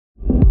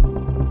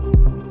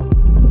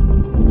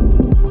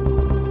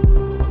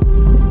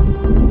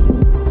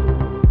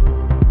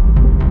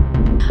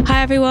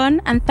Hi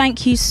everyone, and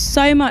thank you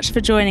so much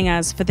for joining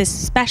us for this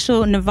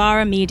special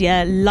Novara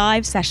Media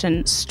live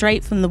session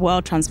straight from the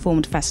World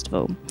Transformed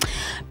Festival.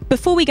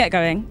 Before we get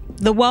going,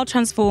 the World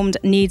Transformed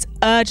needs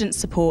urgent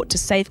support to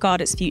safeguard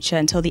its future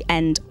until the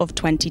end of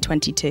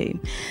 2022.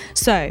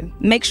 So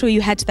make sure you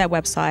head to their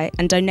website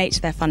and donate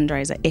to their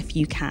fundraiser if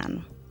you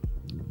can.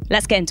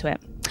 Let's get into it.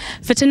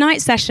 For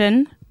tonight's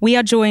session, we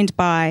are joined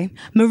by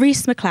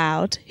Maurice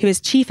McLeod, who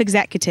is Chief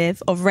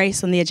Executive of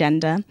Race on the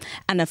Agenda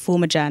and a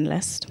former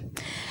journalist,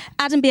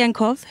 Adam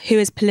Bienkov, who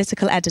is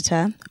Political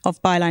Editor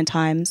of Byline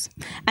Times,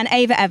 and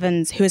Ava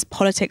Evans, who is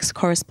Politics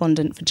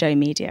Correspondent for Joe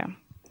Media.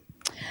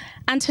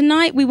 And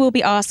tonight we will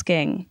be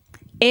asking,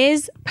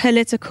 is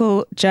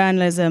political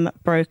journalism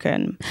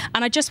broken?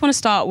 And I just want to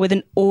start with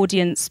an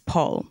audience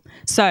poll.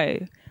 So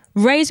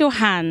raise your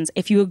hands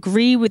if you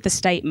agree with the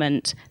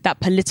statement that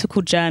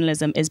political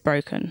journalism is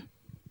broken.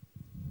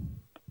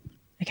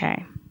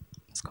 Okay,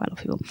 that's quite a lot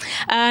of people.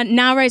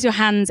 Now raise your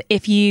hands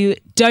if you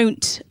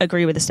don't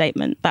agree with the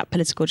statement that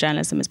political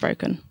journalism is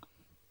broken.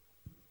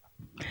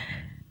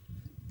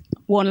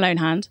 One lone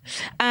hand.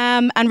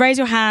 And raise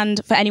your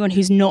hand for anyone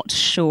who's not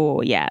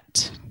sure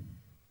yet.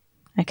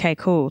 Okay,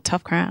 cool.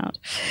 Tough crowd.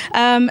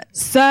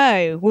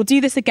 So we'll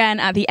do this again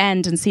at the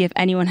end and see if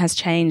anyone has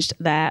changed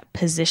their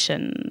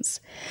positions.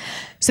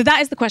 So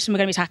that is the question we're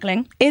going to be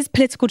tackling. Is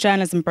political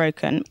journalism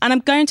broken? And I'm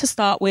going to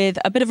start with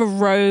a bit of a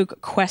rogue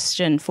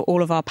question for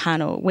all of our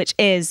panel, which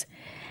is,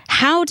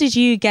 how did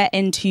you get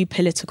into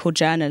political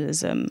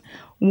journalism?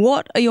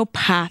 What are your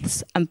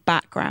paths and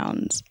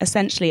backgrounds?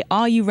 Essentially,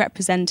 are you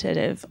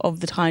representative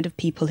of the kind of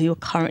people who are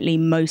currently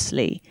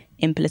mostly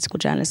in political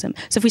journalism?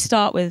 So if we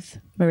start with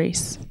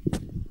Maurice.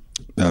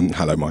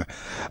 Hello, Maya.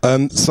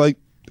 So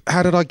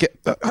how did I get...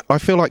 I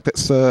feel like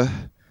that's...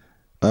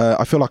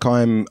 I feel like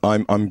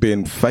I'm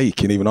being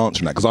fake in even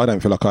answering that, because I don't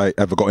feel like I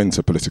ever got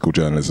into political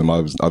journalism.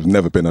 I've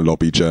never been a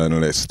lobby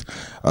journalist.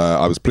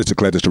 I was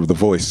political editor of The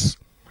Voice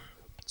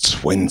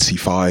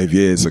 25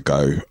 years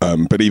ago,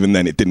 but even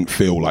then it didn't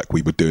feel like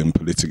we were doing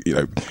political. You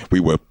know, we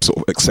were sort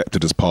of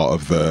accepted as part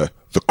of the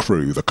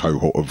crew, the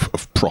cohort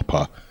of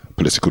proper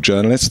political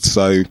journalists.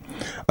 So,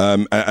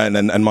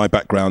 and my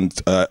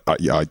background,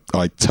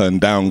 I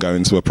turned down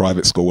going to a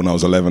private school when I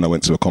was 11. I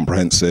went to a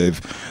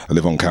comprehensive. I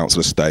live on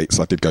council estates.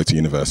 I did go to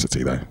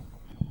university though.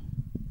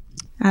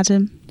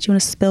 Adam, do you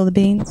want to spill the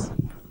beans?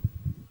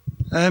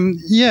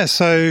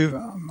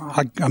 So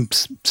I'm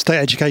state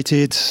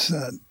educated,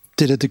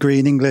 did a degree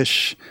in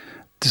English,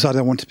 decided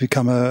I wanted to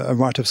become a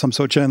writer of some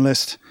sort of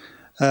journalist.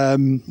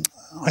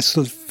 I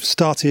sort of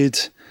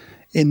started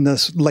in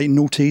the late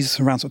noughties,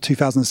 around sort of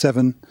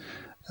 2007.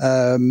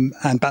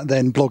 And back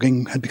then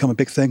blogging had become a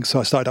big thing.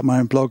 So I started up my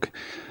own blog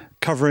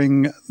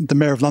covering the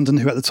Mayor of London,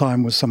 who at the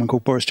time was someone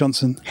called Boris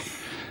Johnson.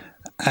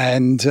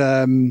 And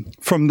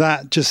from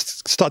that,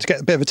 just started to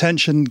get a bit of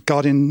attention.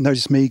 Guardian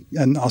noticed me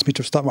and asked me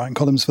to start writing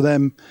columns for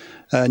them,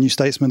 New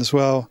Statesman as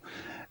well.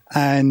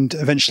 And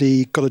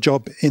eventually got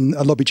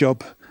a lobby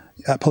job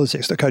at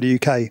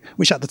politics.co.uk,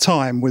 which at the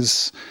time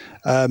was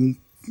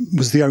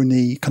the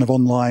only kind of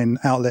online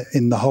outlet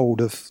in the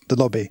whole of the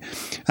lobby.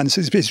 And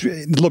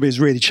the lobby has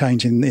really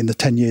changed in the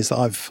 10 years that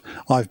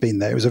I've been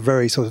there. It was a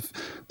very sort of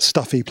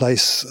stuffy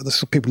place.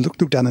 People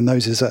looked down their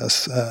noses at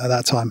us at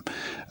that time.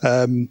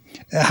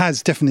 It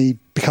has definitely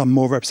become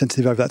more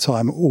representative over that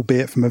time,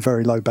 albeit from a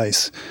very low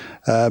base.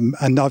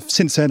 And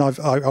since then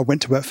I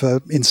went to work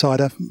for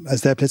Insider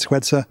as their political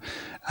editor.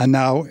 And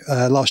now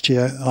last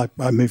year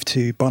I moved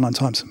to Byline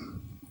Times.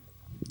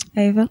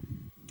 Ava?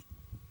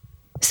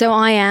 So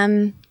I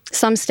am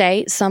some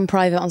state, some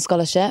private on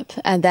scholarship.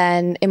 And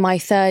then in my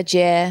third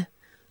year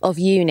of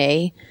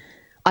uni,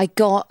 I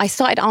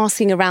started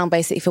asking around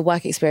basically for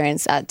work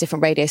experience at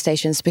different radio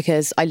stations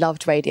because I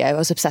loved radio. I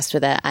was obsessed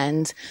with it.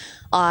 And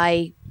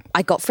I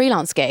got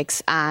freelance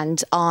gigs,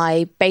 and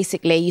I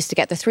basically used to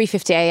get the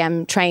 3:50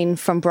 a.m. train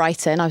from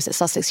Brighton. I was at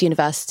Sussex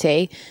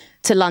University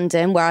to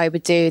London, where I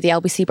would do the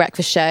LBC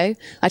breakfast show.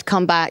 I'd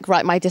come back,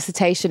 write my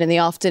dissertation in the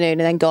afternoon,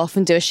 and then go off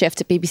and do a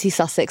shift at BBC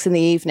Sussex in the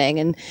evening,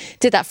 and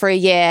did that for a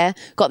year.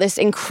 Got this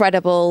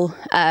incredible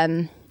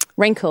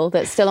wrinkle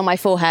that's still on my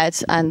forehead,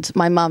 and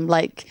my mum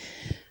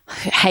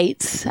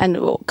hates and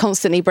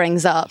constantly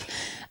brings up.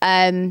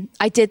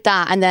 I did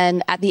that, and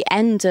then at the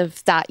end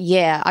of that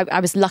year,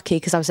 I was lucky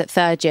because I was at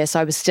third year, so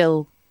I was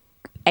still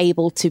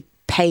able to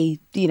pay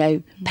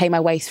my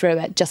way through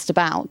it just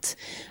about.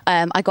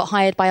 I got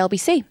hired by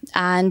LBC,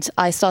 and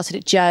I started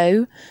at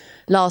Joe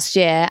last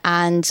year,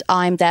 and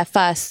I'm their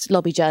first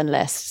lobby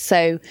journalist.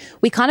 So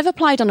we kind of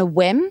applied on a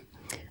whim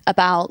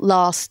about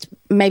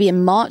maybe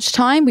in March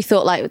time. We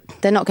thought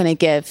they're not going to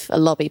give a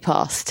lobby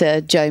pass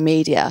to Joe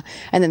Media,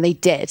 and then they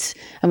did,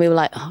 and we were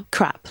like, oh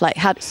crap,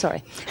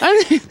 sorry.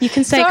 You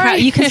can say crap.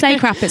 You can say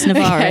crap. It's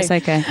Novara. Okay. It's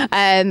okay.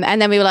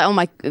 And then we were like, oh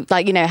my,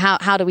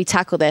 how do we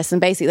tackle this?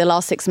 And basically, the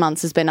last 6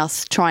 months has been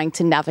us trying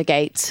to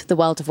navigate the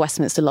world of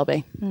Westminster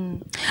lobby.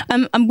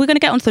 And we're going to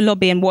get onto the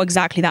lobby and what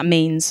exactly that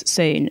means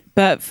soon.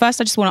 But first,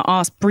 I just want to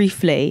ask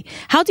briefly,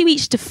 how do you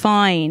each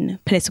define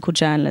political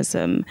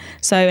journalism?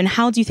 And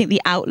how do you think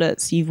the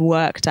outlets you've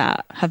worked at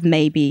that have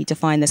maybe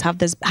defined this?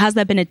 Has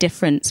there been a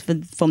difference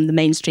from the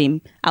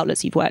mainstream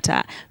outlets you've worked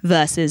at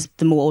versus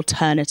the more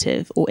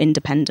alternative or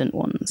independent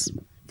ones?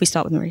 If we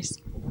start with Maurice.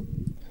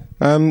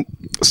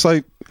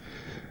 So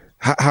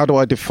how do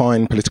I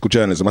define political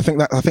journalism? I think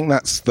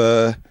that's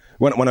the...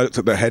 When I looked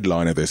at the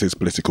headline of this, is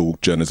political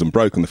journalism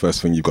broken? The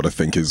first thing you've got to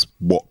think is,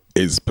 what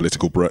is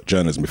political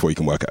journalism before you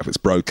can work out if it's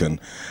broken.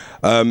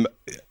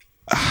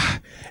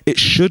 It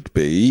should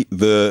be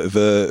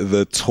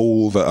the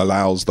tool that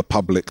allows the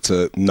public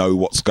to know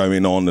what's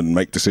going on and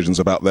make decisions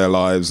about their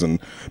lives and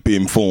be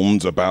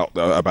informed about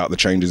the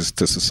changes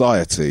to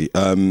society.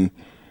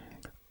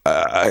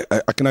 I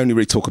can only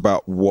really talk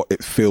about what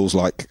it feels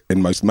like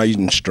in most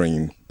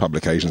mainstream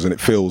publications, and it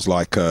feels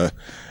like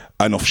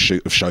an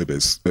offshoot of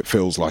showbiz. It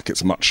feels like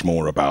it's much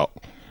more about,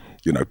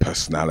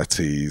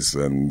 personalities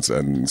and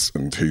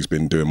who's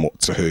been doing what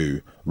to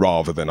who,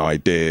 rather than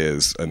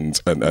ideas and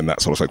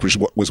that sort of thing, which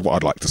was what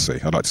I'd like to see.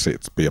 I'd like to see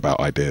it be about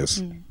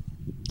ideas.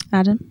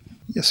 Adam?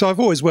 Yeah, so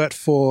I've always worked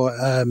for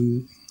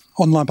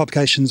online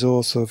publications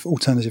or sort of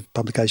alternative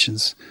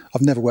publications.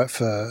 I've never worked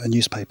for a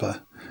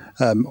newspaper,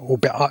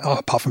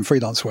 apart from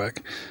freelance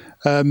work.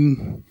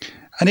 And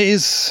there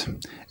is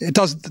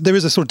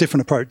a sort of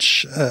different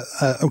approach,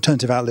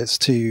 alternative outlets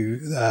to,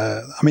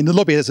 the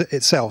lobby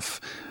itself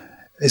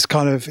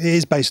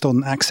is based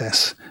on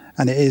access,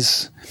 and it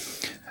is,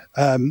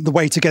 the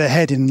way to get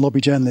ahead in lobby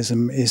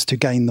journalism is to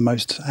gain the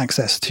most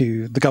access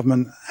to the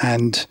government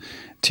and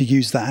to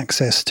use that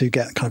access to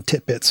get kind of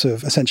tidbits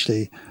of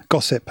essentially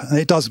gossip. And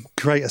it does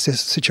create a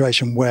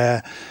situation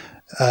where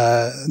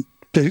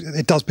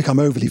it does become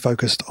overly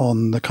focused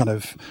on the kind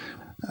of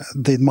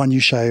the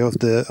minutiae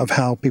of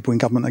how people in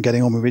government are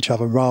getting on with each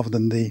other, rather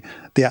than the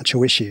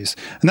actual issues.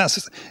 And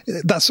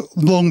that's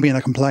long been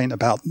a complaint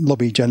about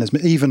lobby journalism.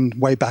 Even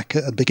way back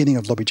at the beginning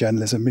of lobby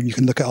journalism, you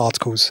can look at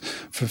articles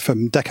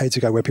from decades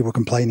ago where people were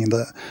complaining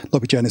that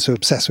lobby journalists were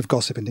obsessed with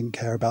gossip and didn't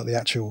care about the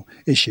actual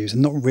issues.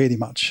 And not really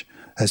much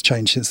has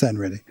changed since then,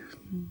 really.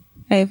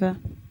 Ava?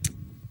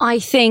 I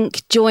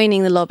think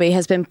joining the lobby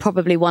has been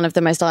probably one of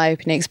the most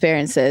eye-opening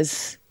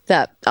experiences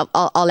that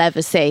I'll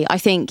ever see. I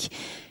think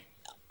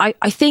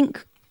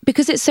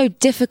because it's so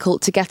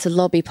difficult to get a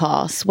lobby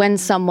pass, when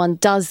someone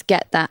does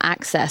get that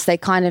access, they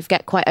kind of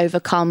get quite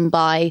overcome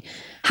by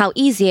how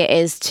easy it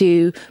is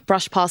to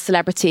brush past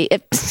celebrities.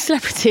 That's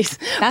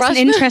an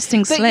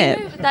interesting slip.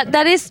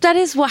 That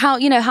is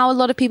how a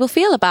lot of people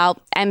feel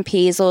about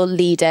MPs or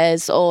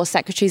leaders or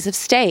secretaries of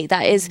state.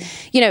 That is,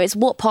 it's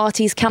what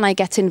parties can I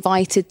get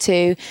invited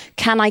to?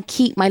 Can I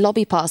keep my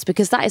lobby pass?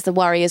 Because that is the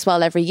worry as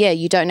well every year.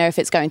 You don't know if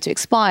it's going to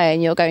expire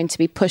and you're going to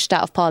be pushed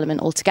out of Parliament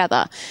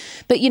altogether.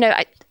 But,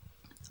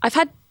 I've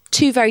had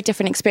two very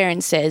different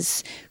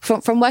experiences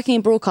from working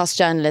in broadcast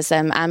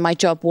journalism, and my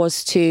job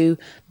was to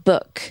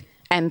book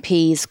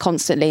MPs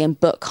constantly and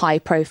book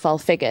high-profile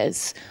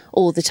figures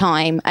all the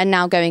time, and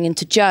now going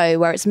into Joe,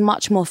 where it's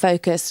much more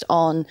focused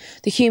on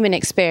the human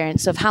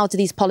experience of how do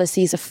these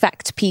policies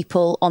affect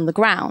people on the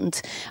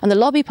ground. And the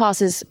lobby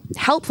pass is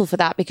helpful for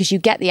that, because you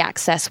get the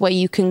access where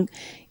you can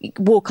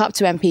walk up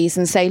to MPs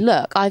and say,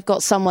 look, I've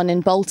got someone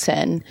in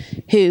Bolton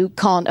who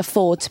can't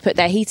afford to put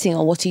their heating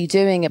on. What are you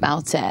doing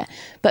about it?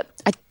 But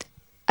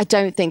I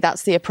don't think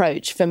that's the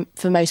approach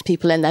for most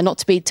people in there. Not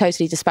to be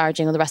totally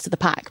disparaging on the rest of the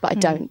pack, but I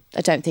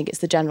don't think it's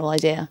the general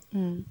idea.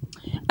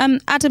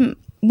 Adam,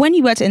 when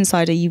you worked at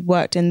Insider, you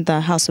worked in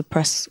the House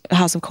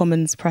of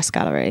Commons press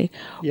gallery.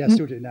 Yeah, I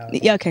still do now.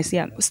 Yeah, okay, so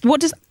yeah.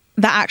 What does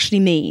that actually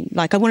mean?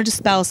 Like, I want to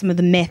dispel some of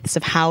the myths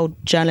of how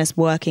journalists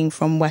working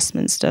from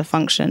Westminster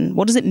function.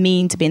 What does it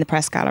mean to be in the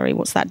press gallery?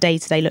 What's that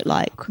day-to-day look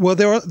like? Well,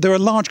 there are a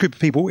large group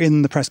of people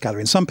in the press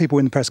gallery, and some people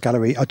in the press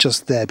gallery are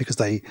just there because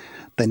they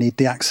need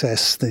the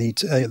access. They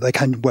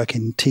can work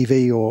in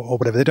TV or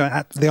whatever.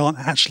 They aren't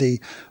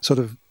actually sort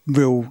of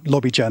real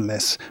lobby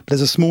journalists. But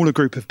there's a smaller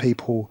group of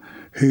people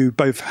who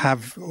both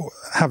have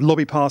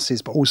lobby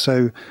passes, but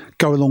also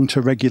go along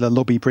to regular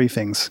lobby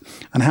briefings.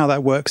 And how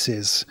that works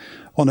is,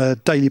 on a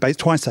daily basis,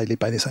 twice daily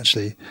basis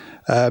actually,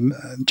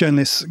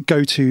 journalists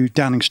go to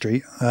Downing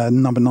Street,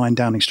 number 9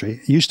 Downing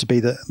Street. It used to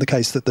be the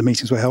case that the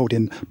meetings were held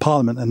in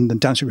Parliament and then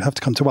Downing Street would have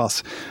to come to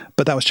us.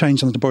 But that was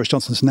changed under Boris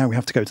Johnson, so now we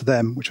have to go to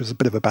them, which was a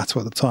bit of a battle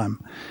at the time.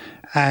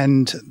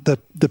 And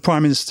the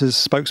Prime Minister's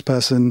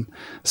spokesperson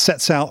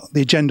sets out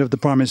the agenda of the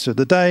Prime Minister of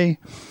the day.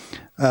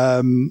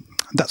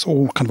 That's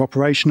all kind of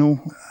operational.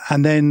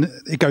 And then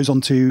it goes on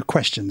to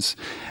questions.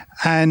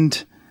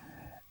 And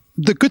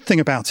the good thing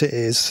about it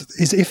is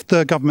if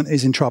the government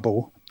is in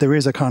trouble, there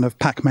is a kind of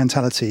pack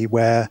mentality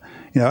where,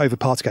 over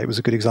Partygate was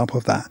a good example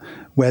of that,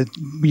 where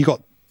you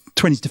got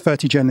 20 to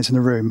 30 journalists in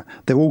a room.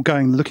 They're all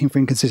going, looking for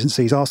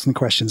inconsistencies, asking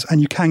questions, and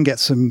you can get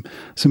some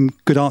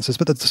good answers.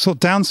 But the sort of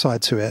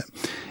downside to it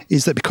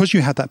is that because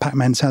you have that pack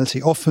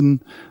mentality,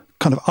 often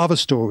kind of other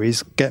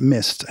stories get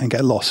missed and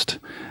get lost.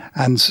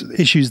 And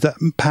issues that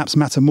perhaps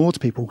matter more to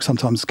people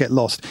sometimes get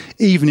lost,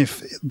 even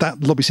if that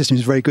lobby system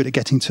is very good at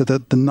getting to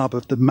the nub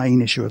of the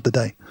main issue of the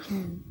day.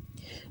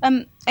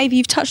 Ava,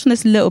 you've touched on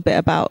this a little bit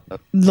about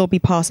lobby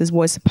passes,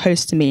 what it's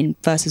supposed to mean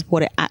versus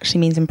what it actually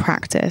means in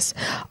practice.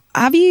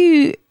 Have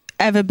you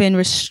ever been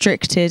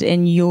restricted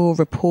in your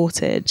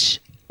reportage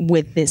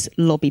with this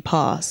lobby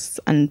pass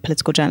and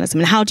political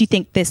journalism? And how do you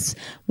think this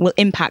will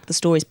impact the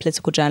stories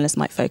political journalists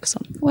might focus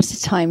on? What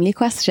a timely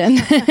question.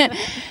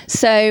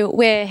 So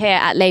we're here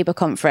at Labour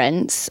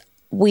conference.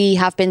 We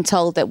have been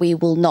told that we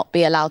will not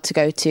be allowed to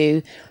go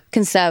to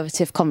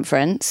Conservative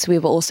conference. We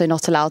were also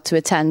not allowed to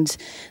attend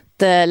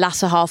the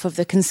latter half of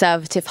the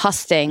Conservative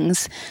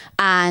hustings.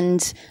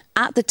 And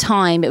at the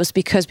time, it was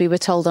because we were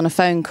told on a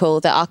phone call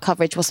that our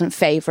coverage wasn't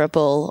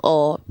favourable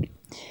or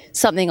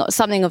something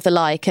of the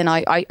like. And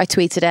I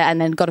tweeted it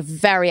and then got a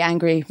very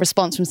angry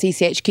response from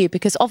CCHQ,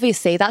 because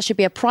obviously that should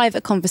be a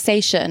private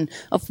conversation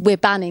of we're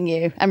banning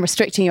you and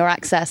restricting your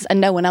access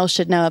and no one else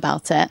should know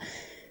about it.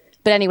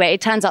 But anyway, it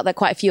turns out that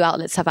quite a few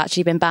outlets have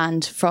actually been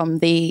banned from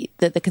the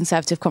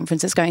Conservative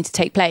conference that's going to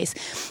take place.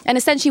 And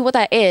essentially what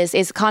that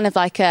is kind of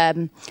like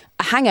a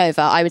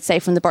hangover, I would say,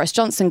 from the Boris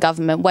Johnson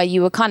government, where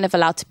you were kind of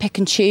allowed to pick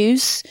and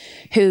choose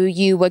who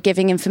you were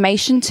giving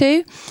information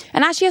to.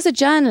 And actually, as a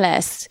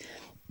journalist,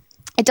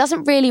 it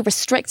doesn't really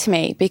restrict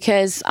me,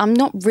 because I'm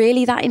not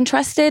really that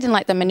interested in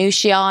like the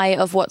minutiae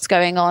of what's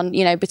going on,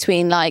 you know,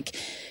 between like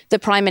the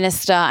Prime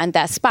Minister and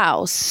their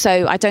spouse.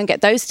 So I don't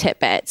get those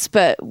tidbits.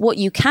 But what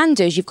you can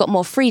do is you've got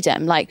more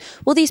freedom. Like,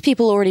 well, these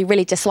people already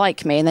really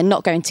dislike me and they're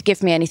not going to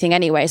give me anything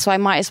anyway. So I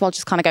might as well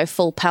just kind of go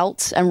full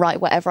pelt and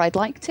write whatever I'd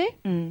like to.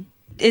 Mm.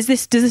 Does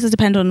this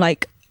depend on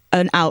like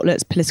an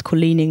outlet's political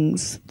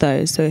leanings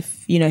though? So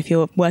if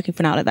you're working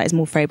for an outlet that is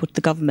more favourable to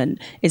the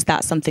government, is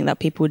that something that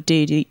people would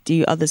do?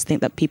 Do others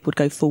think that people would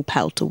go full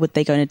pelt, or would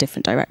they go in a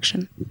different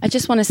direction? I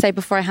just want to say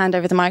before I hand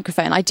over the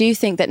microphone, I do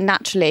think that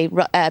naturally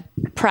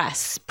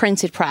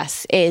printed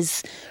press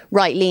is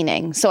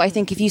right-leaning. So I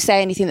think if you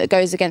say anything that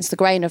goes against the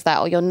grain of that,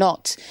 or you're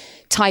not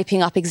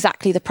typing up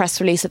exactly the press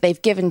release that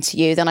they've given to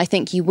you, then I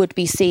think you would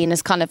be seen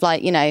as kind of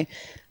like,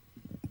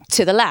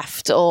 to the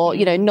left, or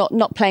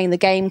not playing the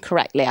game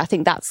correctly. I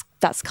think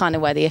that's kind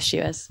of where the issue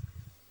is.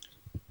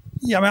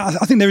 Yeah, I mean,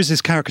 I think there is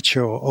this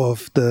caricature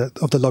of the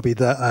lobby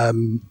that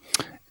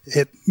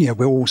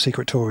we're all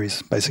secret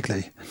Tories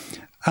basically,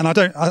 and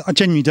I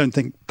genuinely don't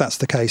think that's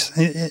the case.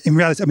 In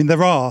reality, I mean,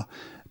 there are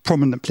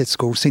prominent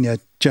political senior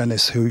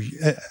journalists who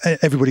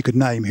everybody could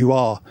name who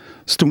are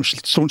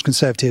staunch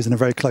Conservatives and are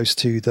very close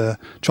to the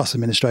Truss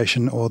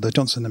administration or the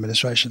Johnson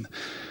administration,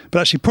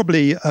 but actually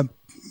probably.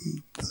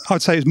 I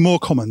would say it's more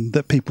common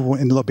that people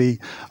in the lobby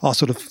are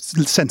sort of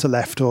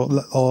centre-left or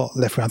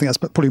left-wing. I think that's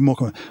probably more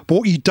common. But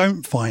what you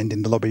don't find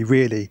in the lobby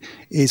really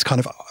is kind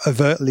of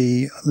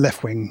overtly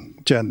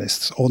left-wing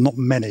journalists, or not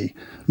many.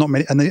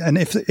 And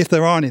if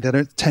there are any, they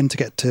don't tend to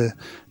get to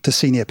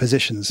senior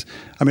positions.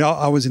 I mean,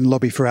 I was in the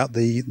lobby throughout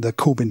the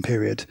Corbyn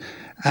period,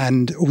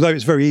 and although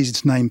it's very easy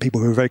to name people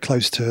who are very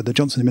close to the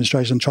Johnson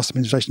administration, Truss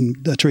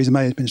administration, Theresa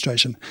May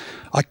administration,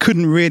 I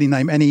couldn't really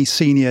name any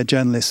senior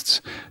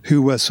journalists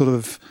who were sort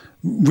of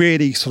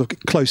really sort of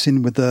close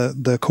in with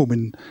the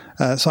Corbyn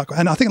cycle.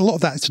 And I think a lot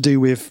of that is to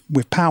do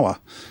with power,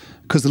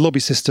 because the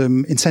lobby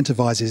system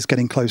incentivises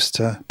getting close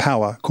to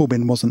power.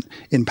 Corbyn wasn't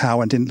in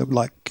power and didn't look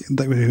like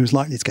he was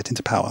likely to get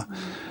into power.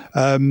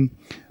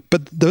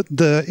 But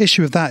the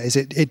issue of that is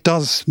it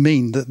does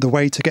mean that the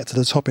way to get to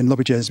the top in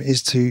lobby journalism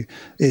is to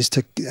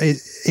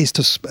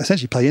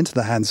essentially play into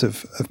the hands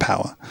of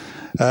power.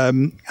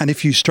 And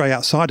if you stray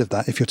outside of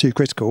that, if you're too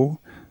critical,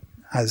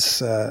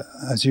 as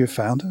you have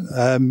found,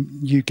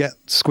 you get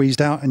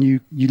squeezed out and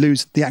you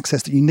lose the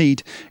access that you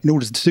need in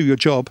order to do your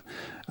job.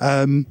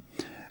 And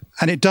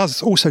it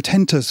does also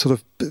tend to sort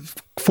of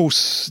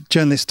force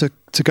journalists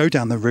to go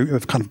down the route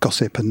of kind of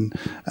gossip and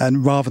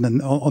rather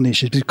than on the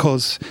issues,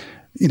 because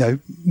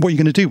what are you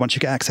going to do once you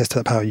get access to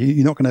that power?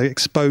 You're not going to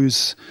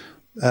expose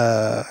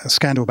a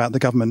scandal about the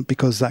government,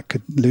 because that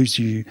could lose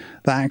you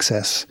that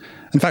access.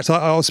 In fact,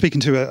 I was speaking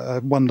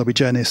to one lobby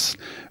journalist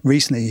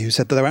recently who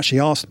said that they were actually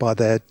asked by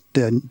their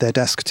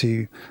desk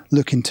to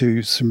look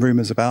into some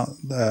rumours about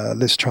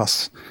Liz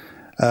Truss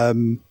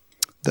that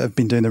have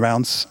been doing the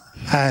rounds,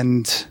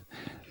 and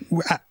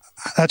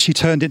actually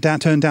turned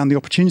down the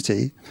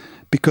opportunity,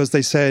 because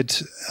they said,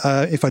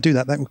 if I do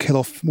that, that will kill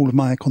off all of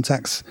my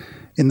contacts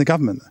in the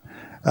government.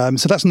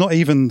 So that's not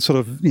even sort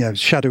of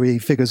shadowy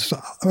figures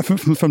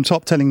from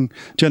top telling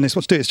journalists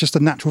what to do. It's just a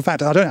natural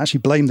fact. I don't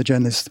actually blame the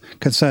journalists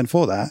concerned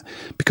for that,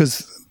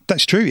 because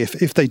that's true.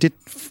 If they did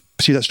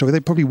pursue that story, they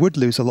probably would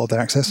lose a lot of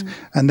their access,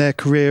 and their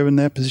career and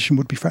their position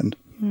would be threatened.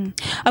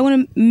 I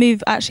want to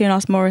move actually and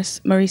ask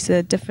Maurice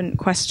a different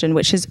question,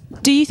 which is,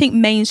 do you think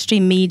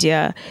mainstream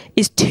media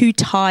is too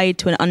tied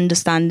to an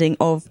understanding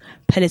of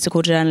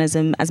political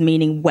journalism as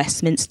meaning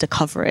Westminster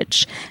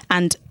coverage?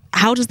 And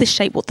how does this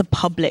shape what the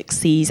public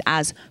sees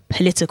as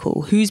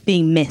political? Who's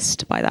being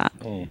missed by that?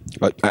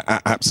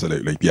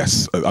 Absolutely,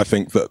 yes. I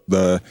think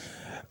that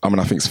I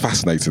think it's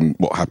fascinating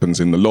what happens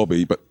in the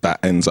lobby, but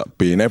that ends up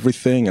being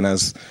everything. And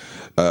as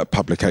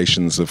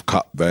publications have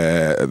cut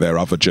their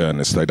other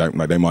journalists, they don't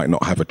know. They might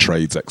not have a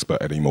trades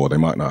expert anymore. They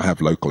might not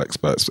have local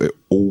experts.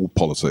 All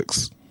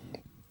politics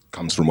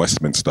comes from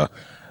Westminster.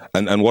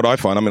 And what I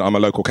find, I'm a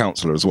local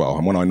councillor as well.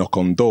 And when I knock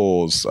on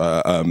doors,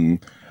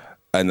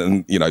 and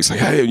then, you know, say,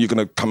 hey, you're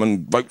going to come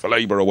and vote for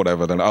Labour or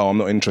whatever, then, oh, I'm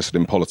not interested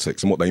in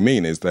politics. And what they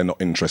mean is they're not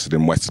interested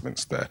in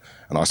Westminster.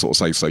 And I sort of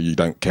say, so you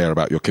don't care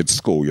about your kids'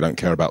 school, you don't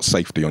care about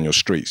safety on your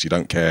streets, you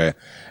don't care.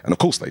 And of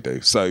course they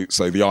do. So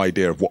the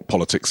idea of what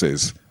politics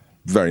is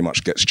very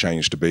much gets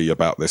changed to be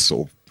about this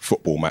sort of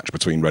football match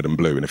between red and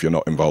blue. And if you're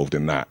not involved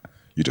in that,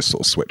 you just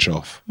sort of switch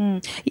off.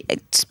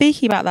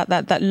 Speaking about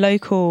that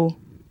local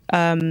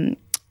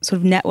sort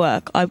of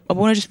network, I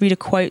want to just read a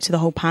quote to the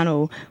whole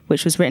panel,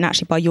 which was written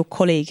actually by your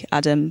colleague,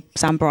 Adam,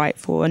 Sam Bright,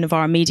 for a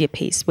Novara Media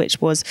piece,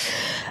 which was,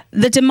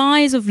 the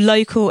demise of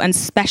local and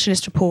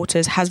specialist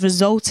reporters has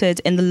resulted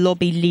in the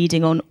lobby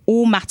leading on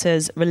all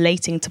matters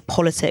relating to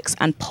politics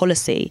and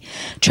policy.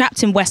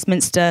 Trapped in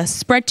Westminster,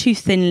 spread too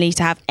thinly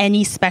to have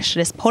any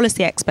specialist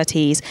policy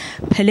expertise,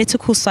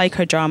 political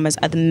psychodramas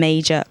are the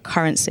major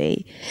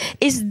currency.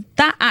 Is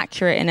that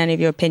accurate in any of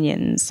your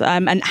opinions?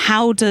 And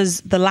how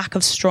does the lack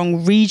of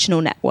strong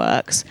regional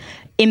networks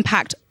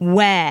impact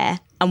where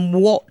and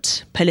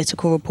what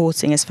political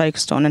reporting is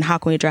focused on, and how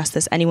can we address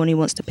this? Anyone who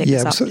wants to pick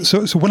this up.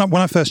 So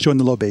when I first joined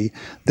the lobby,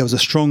 there was a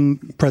strong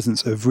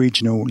presence of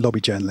regional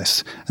lobby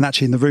journalists, and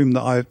actually in the room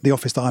the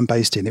office that I'm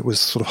based in, it was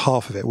sort of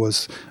half of it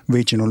was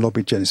regional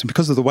lobby journalists. And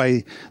because of the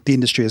way the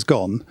industry has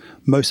gone,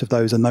 most of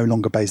those are no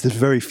longer based. There's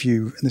very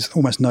few, there's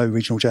almost no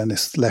regional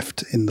journalists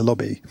left in the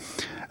lobby.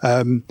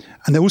 And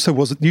there also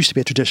used to be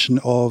a tradition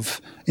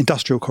of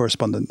industrial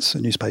correspondence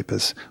at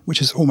newspapers, which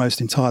has almost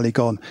entirely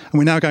gone. And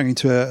we're now going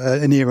into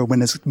an era when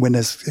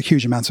there's a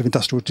huge amount of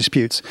industrial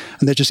disputes,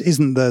 and there just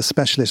isn't the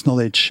specialist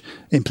knowledge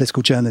in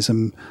political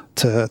journalism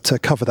to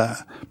cover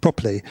that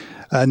properly.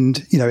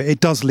 And, you know, it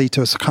does lead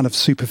to a kind of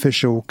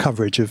superficial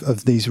coverage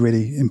of these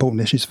really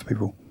important issues for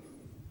people.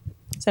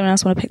 Does anyone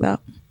else want to pick that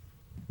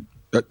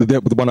up?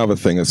 The one other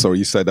thing, sorry,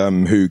 you said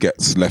who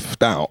gets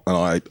left out,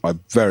 and I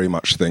very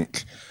much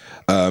think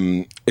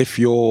if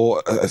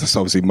you're,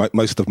 so obviously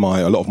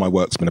a lot of my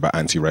work's been about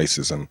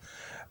anti-racism,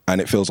 and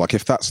it feels like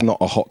if that's not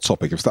a hot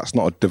topic, if that's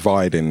not a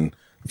dividing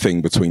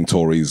thing between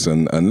Tories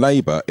and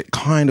Labour, it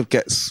kind of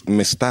gets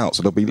missed out.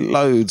 So there'll be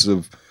loads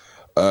of,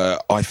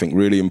 I think,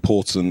 really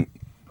important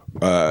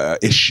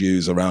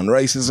issues around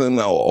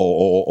racism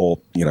or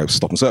you know,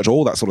 stop and search,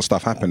 all that sort of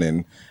stuff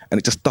happening, and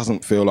it just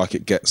doesn't feel like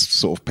it gets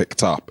sort of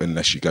picked up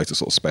unless you go to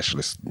sort of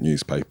specialist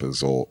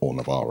newspapers or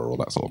Novara or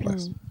that sort of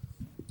place.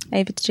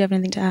 Ava, did you have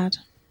anything to add?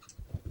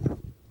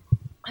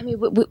 I mean,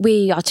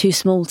 we are too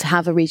small to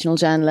have a regional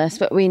journalist,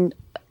 but I mean,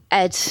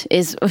 Ed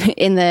is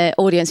in the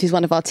audience, who's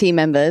one of our team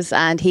members,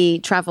 and he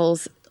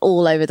travels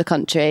all over the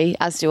country,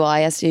 as do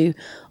I, as do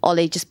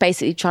Ollie, just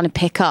basically trying to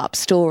pick up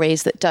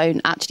stories that don't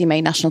actually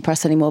make national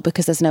press anymore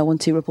because there's no one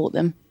to report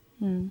them.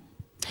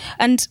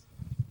 And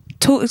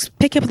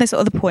pick up on this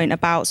other point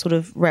about sort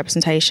of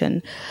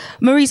representation.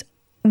 Maurice,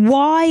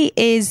 why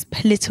is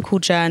political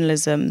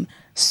journalism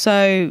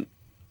so,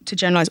 to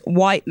generalise,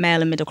 white,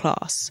 male and middle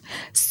class?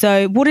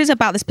 So what is it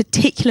about this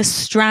particular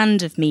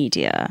strand of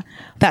media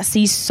that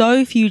sees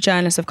so few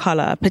journalists of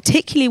colour,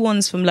 particularly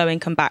ones from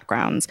low-income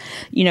backgrounds,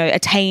 you know,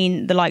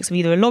 attain the likes of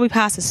either a lobby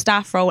pass, a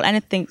staff role,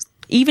 anything?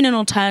 Even in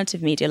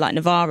alternative media like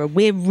Novara,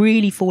 we're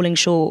really falling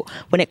short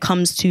when it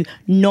comes to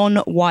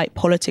non-white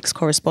politics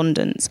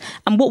correspondence.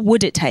 And what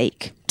would it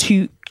take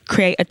to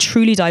create a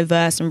truly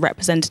diverse and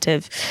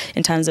representative,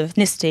 in terms of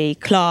ethnicity,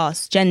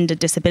 class, gender,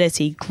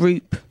 disability,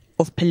 group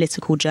of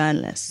political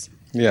journalists?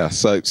 Yeah,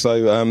 so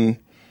you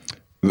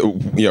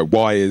know,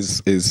 why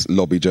is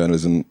lobby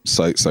journalism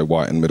so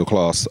white and middle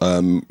class?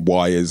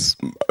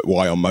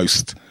 Why are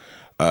most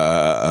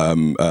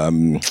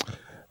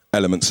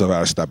elements of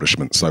our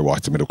establishment so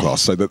white and middle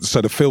class? So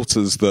the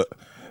filters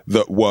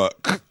that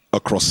work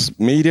across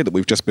media that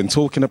we've just been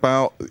talking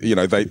about, you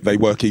know, they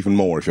work even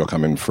more if you're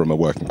coming from a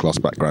working class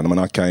background. And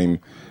when I came,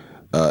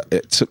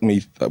 it took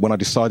me, when I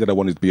decided I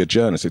wanted to be a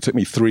journalist, it took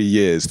me 3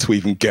 years to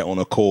even get on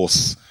a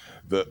course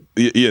that,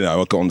 you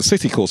know, I got on the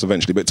City course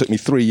eventually, but it took me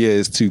 3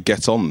 years to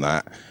get on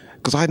that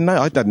because I had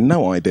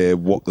no idea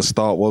what the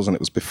start was, and it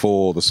was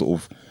before the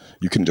sort of,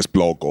 you couldn't just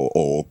blog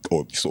or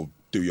sort of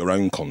do your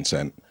own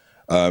content.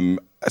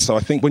 So I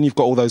think when you've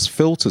got all those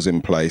filters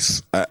in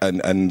place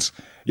and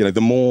you know,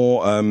 the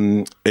more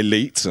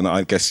elite, and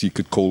I guess you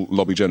could call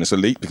lobby journalists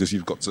elite because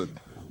you've got to,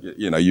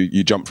 you know,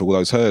 you jump through all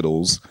those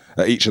hurdles.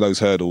 Each of those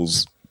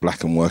hurdles,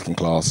 black and working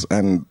class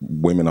and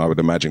women, I would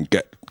imagine,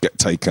 get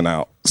taken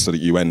out so that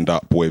you end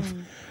up with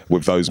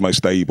those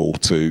most able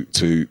to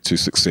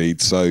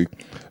succeed. So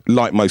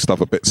like most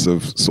other bits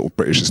of sort of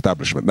British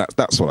establishment,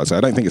 that's what I say.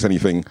 I don't think it's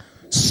anything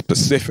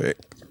specific.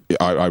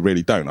 I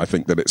really don't. I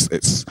think that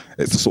it's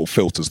the sort of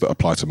filters that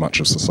apply to much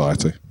of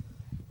society.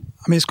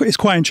 I mean, it's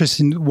quite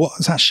interesting what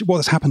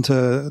has happened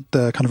to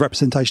the kind of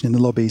representation in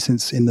the lobby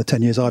since in the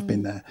 10 years I've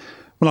been there.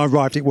 When I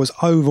arrived, it was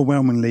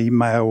overwhelmingly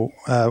male,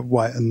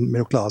 white and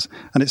middle class.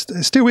 And it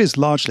still is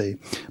largely.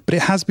 But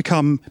it has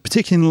become,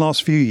 particularly in the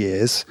last few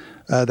years,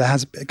 there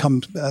has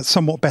become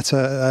somewhat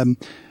better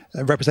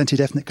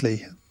represented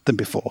ethnically than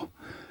before.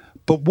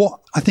 But what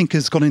I think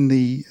has gone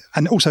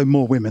and also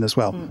more women as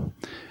well,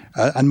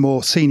 and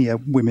more senior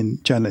women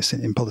journalists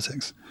in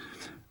politics.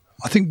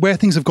 I think where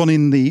things have gone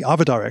in the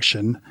other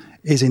direction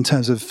is in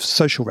terms of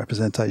social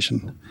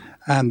representation.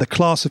 And the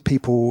class of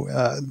people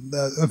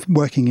of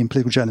working in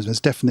political journalism has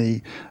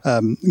definitely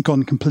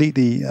gone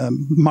completely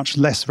much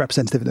less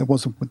representative than it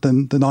was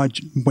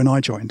when I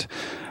joined.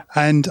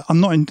 And I'm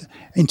not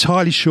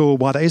entirely sure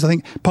why that is. I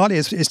think partly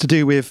it's to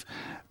do with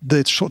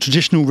the sort of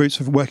traditional routes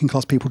of working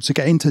class people to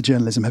get into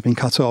journalism have been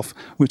cut off.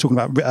 We were talking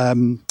about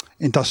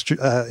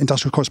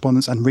industrial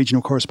correspondence and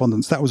regional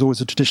correspondence. That was always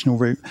a traditional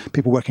route,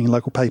 people working in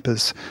local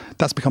papers.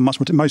 That's become much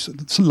more,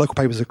 most local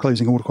papers are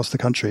closing all across the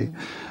country.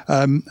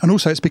 And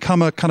also it's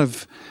become a kind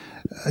of,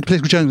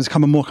 political journalism has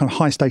become a more kind of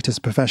high status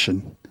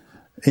profession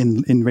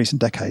in recent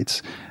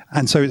decades.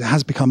 And so it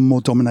has become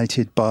more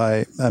dominated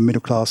by middle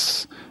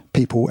class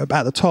people at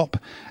the top.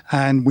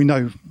 And we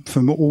know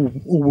from all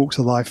walks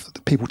of life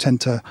that people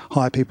tend to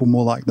hire people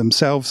more like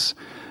themselves.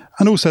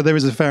 And also there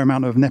is a fair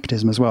amount of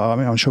nepotism as well. I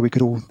mean, I'm sure we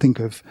could all think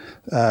of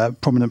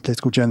prominent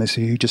political journalists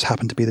who just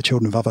happen to be the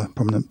children of other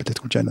prominent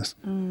political journalists.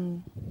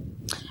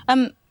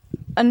 And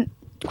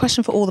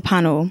question for all the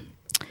panel.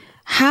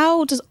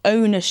 How does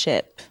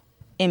ownership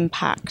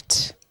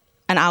impact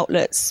an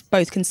outlet's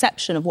both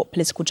conception of what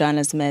political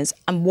journalism is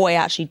and what it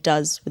actually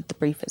does with the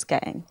brief it's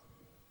getting?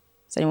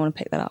 Does anyone want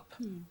to pick that up?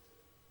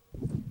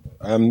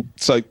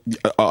 So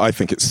I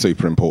think it's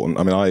super important.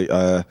 I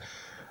mean,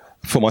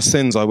 for my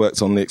sins, I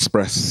worked on the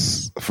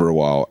Express for a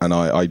while, and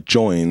I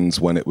joined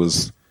when it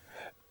was,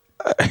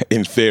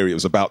 in theory, it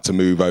was about to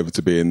move over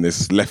to being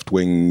this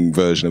left-wing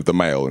version of the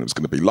Mail, and it was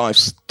going to be life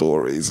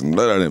stories, and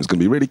it was going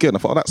to be really good. And I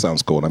thought, oh, that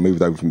sounds cool. And I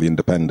moved over from the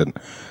Independent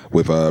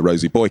with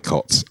Rosie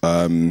Boycott.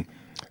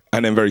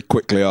 And then very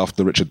quickly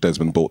after, Richard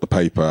Desmond bought the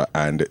paper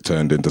and it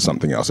turned into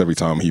something else. Every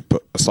time he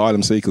put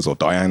asylum seekers or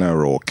Diana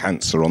or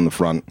cancer on the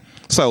front,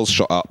 sales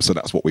shot up. So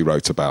that's what we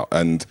wrote about.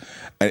 And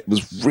it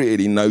was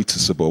really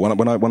noticeable.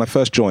 When I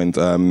first joined,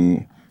 I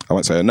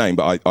won't say her name,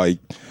 but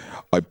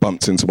I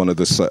bumped into one of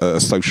the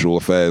social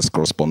affairs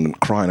correspondent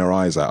crying her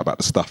eyes out about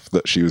the stuff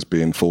that she was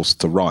being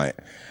forced to write.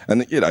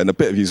 And, you know, and a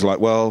bit of you's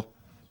like, well,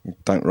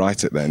 don't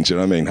write it then, do you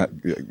know what I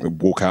mean?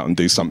 Walk out and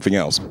do something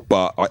else.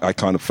 But I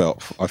kind of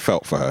felt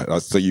for her.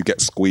 So you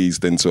get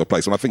squeezed into a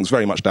place. And I think it's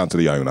very much down to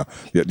the owner.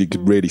 You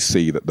could really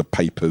see that the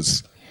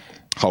paper's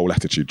whole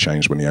attitude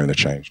changed when the owner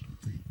changed.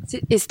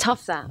 It's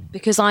tough, that,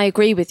 because I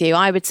agree with you.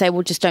 I would say,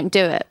 well, just don't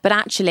do it. But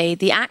actually,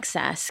 the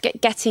access,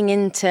 getting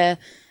into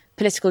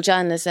political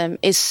journalism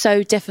is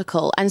so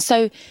difficult and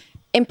so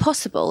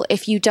impossible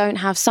if you don't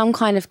have some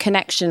kind of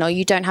connection or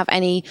you don't have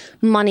any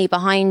money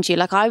behind you.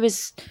 Like, I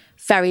was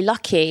very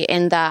lucky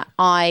in that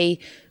I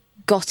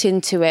got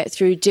into it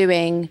through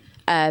doing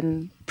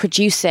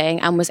producing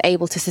and was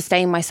able to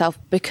sustain myself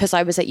because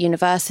I was at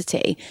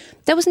university.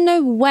 There was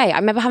no way. I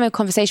remember having a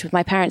conversation with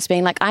my parents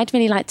being like, I'd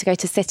really like to go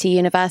to City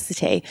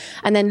University,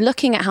 and then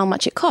looking at how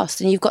much it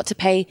costs, and you've got to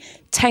pay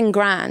 10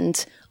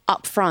 grand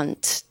up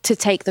front to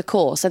take the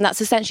course. And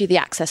that's essentially the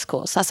access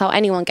course. That's how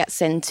anyone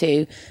gets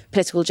into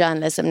political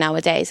journalism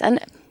nowadays. And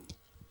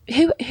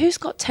who's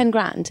got 10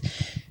 grand?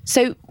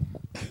 So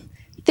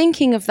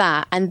thinking of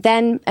that and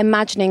then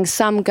imagining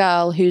some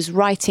girl who's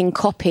writing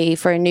copy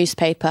for a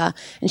newspaper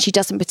and she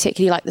doesn't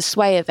particularly like the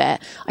sway of it,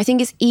 I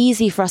think it's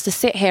easy for us to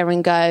sit here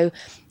and go,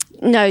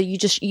 no, you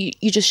just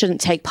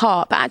shouldn't take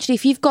part. But actually,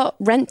 if you've got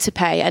rent to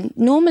pay, and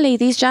normally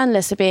these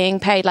journalists are being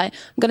paid, like,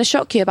 I'm going to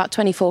shock you, about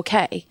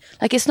 24k.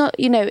 Like, it's not,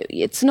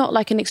 it's not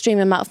like an extreme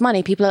amount of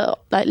money. People are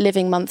like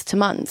living month to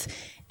month.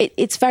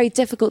 It's very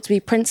difficult to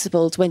be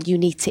principled when you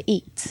need to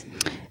eat.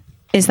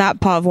 Is that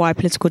part of why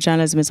political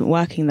journalism isn't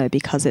working, though?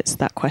 Because it's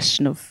that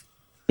question of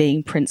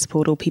being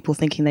principled or people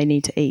thinking they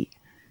need to eat?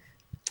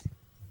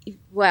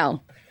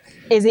 Well,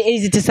 is it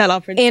easy to sell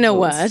our principles? In a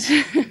word.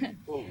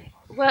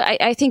 Well,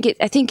 I think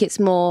it's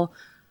more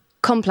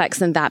complex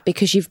than that,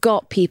 because you've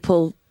got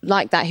people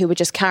like that who are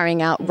just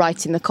carrying out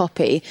writing the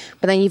copy,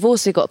 but then you've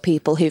also got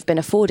people who've been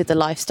afforded the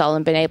lifestyle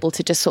and been able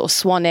to just sort of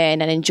swan in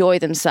and enjoy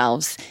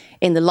themselves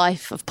in the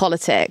life of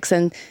politics,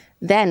 and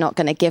they're not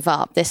going to give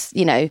up this,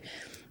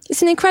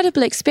 It's an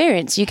incredible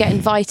experience. You get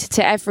invited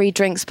to every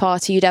drinks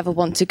party you'd ever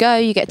want to go.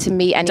 You get to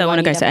meet anyone. Don't want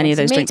to go to any of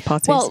those drinks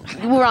parties. Well,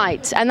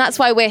 right. And that's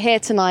why we're here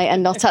tonight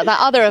and not at that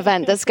other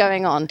event that's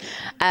going on.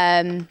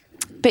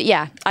 But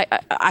yeah,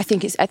 I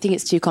think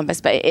it's too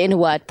complex. But in a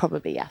word,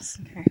 probably yes.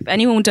 Okay. If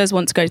anyone does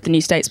want to go to the New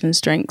Statesman's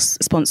drinks,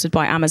 sponsored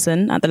by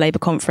Amazon at the Labour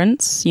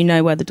conference, you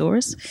know where the door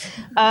is.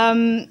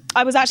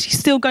 I was actually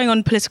still going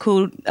on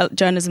political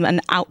journalism and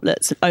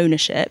outlets and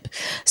ownership.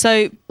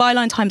 So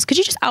Byline Times, could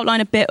you just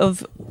outline a bit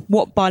of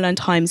what Byline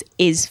Times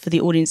is for the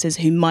audiences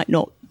who might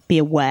not be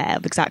aware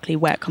of exactly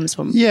where it comes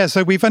from? Yeah,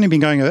 so we've only been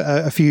going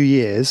a few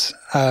years.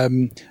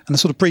 And the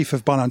sort of brief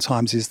of Byline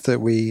Times is that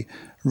we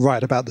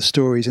write about the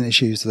stories and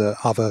issues that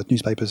other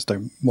newspapers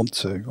don't want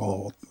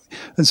to.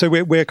 And so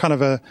we're kind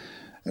of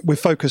we're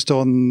focused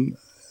on,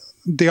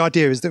 the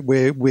idea is that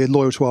we're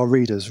loyal to our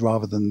readers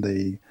rather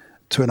than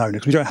to an owner,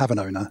 because we don't have an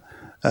owner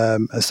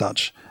as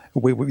such.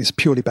 it's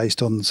purely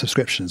based on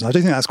subscriptions. I do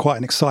think that's quite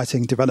an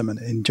exciting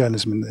development in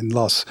journalism in the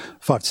last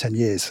 5 to 10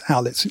 years.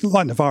 Outlets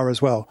like Novara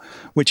as well,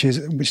 which is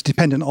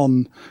dependent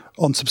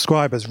on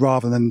subscribers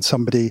rather than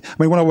somebody. I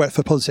mean, when I worked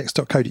for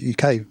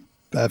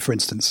politics.co.uk, for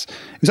instance,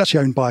 it was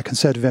actually owned by a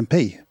Conservative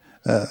MP.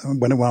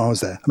 When I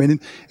was there, I mean,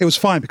 it was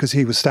fine because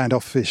he was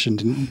standoffish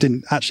and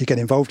didn't actually get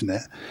involved in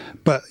it.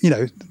 But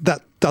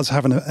that does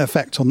have an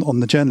effect on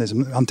the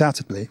journalism,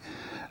 undoubtedly.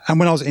 And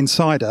when I was at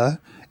Insider,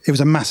 it was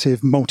a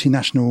massive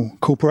multinational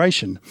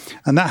corporation,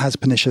 and that has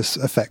pernicious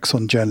effects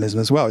on journalism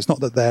as well. It's not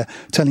that they're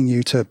telling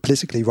you to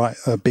politically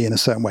be in a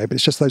certain way, but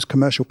it's just those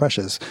commercial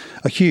pressures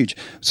are huge.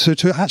 So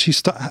to actually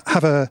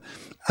have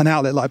an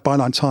outlet like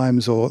Byline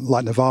Times or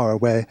like Novara,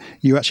 where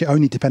you're actually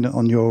only dependent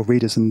on your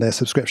readers and their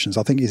subscriptions,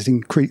 I think is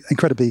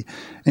incredibly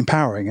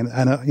empowering.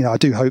 And I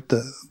do hope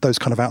that those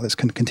kind of outlets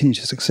can continue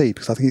to succeed,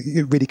 because I think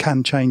it really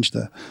can change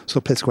the sort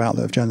of political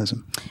outlet of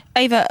journalism.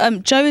 Ava,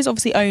 Joe is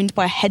obviously owned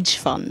by a hedge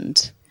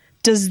fund.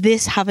 Does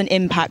this have an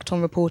impact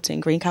on reporting,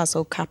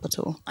 Greencastle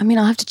Capital? I mean,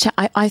 I have to check.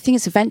 I think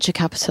it's a venture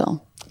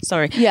capital.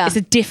 Sorry. Yeah. It's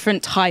a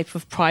different type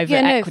of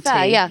private equity.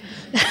 Fair, yeah.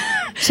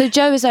 So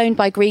Joe is owned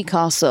by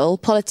Greencastle.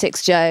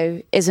 Politics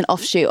Joe is an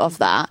offshoot of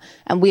that.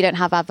 And we don't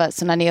have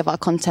adverts on any of our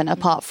content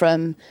apart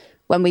from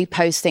when we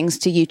post things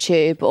to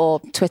YouTube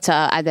or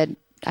Twitter. And then,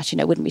 actually,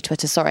 no, it wouldn't be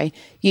Twitter, sorry.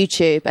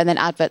 YouTube. And then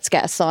adverts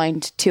get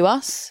assigned to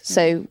us.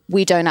 So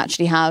we don't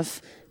actually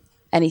have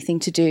anything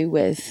to do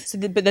with...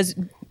 But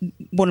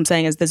what I'm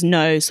saying is there's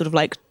no sort of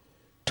like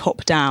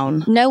top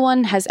down. No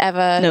one has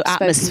ever no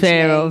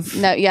atmosphere of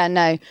no.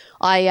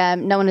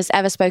 No one has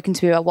ever spoken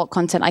to me about what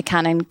content I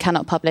can and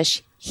cannot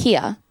publish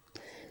here.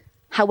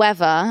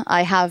 However,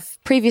 I have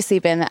previously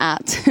been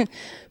at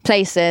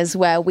places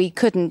where we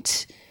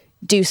couldn't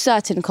do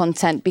certain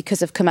content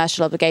because of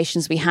commercial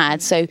obligations we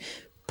had. So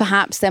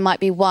perhaps there might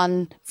be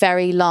one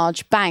very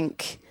large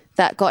bank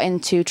that got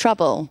into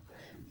trouble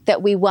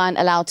that we weren't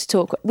allowed to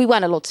talk. We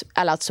weren't allowed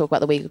to talk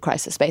about the Uyghur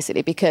crisis,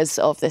 basically, because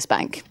of this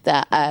bank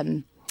that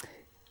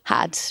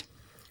had,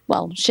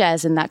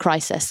 shares in that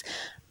crisis.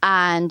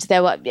 And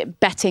there were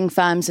betting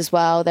firms as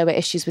well. There were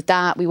issues with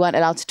that. We weren't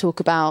allowed to talk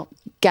about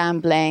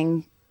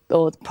gambling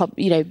or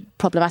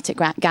problematic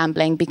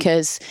gambling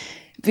because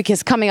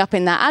coming up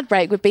in that ad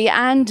break would be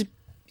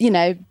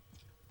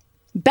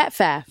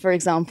Betfair, for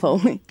example.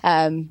 We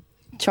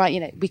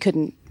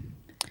couldn't.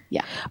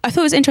 Yeah. I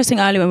thought it was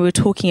interesting earlier when we were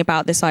talking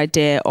about this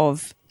idea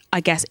of, I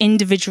guess,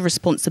 individual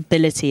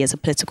responsibility as a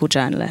political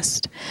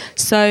journalist.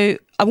 So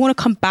I want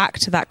to come back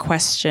to that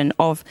question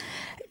of,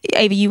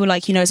 Ava, you were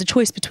like, it's a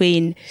choice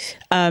between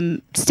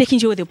sticking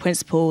to with your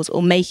principles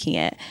or making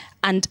it.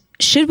 And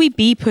should we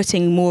be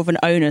putting more of an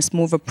onus,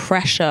 more of a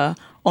pressure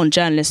on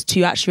journalists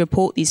to actually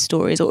report these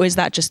stories? Or is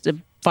that just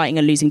fighting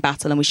a losing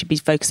battle and we should be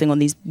focusing on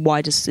these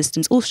wider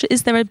systems? Or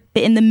is there a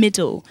bit in the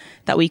middle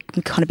that we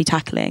can kind of be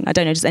tackling? I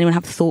don't know. Does anyone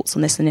have thoughts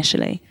on this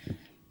initially?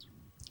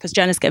 Because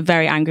journalists get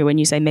very angry when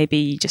you say maybe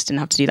you just didn't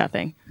have to do that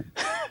thing.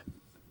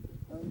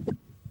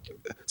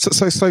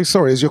 So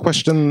sorry, is your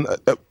question...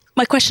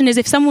 My question is,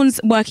 if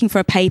someone's working for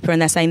a paper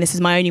and they're saying this is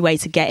my only way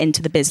to get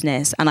into the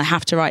business and I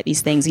have to write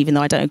these things even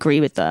though I don't agree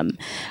with them,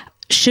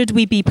 should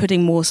we be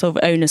putting more sort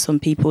of onus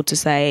on people to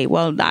say,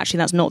 well, actually,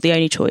 that's not the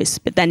only choice,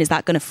 but then is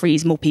that going to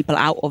freeze more people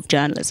out of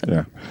journalism?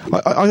 Yeah,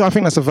 I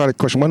think that's a valid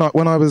question. When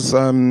I was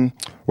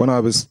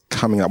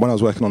coming up, when I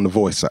was working on The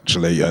Voice,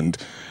 actually, and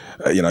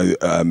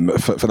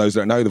for those that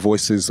don't know, The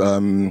Voice is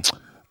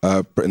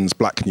Britain's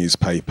black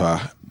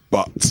newspaper,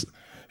 but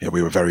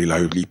we were very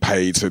lowly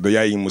paid, so the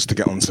aim was to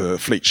get onto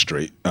Fleet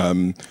Street.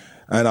 And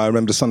I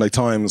remember the Sunday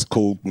Times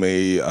called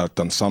me. I'd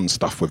done some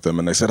stuff with them,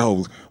 and they said,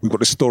 "Oh, we've got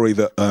this story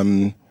that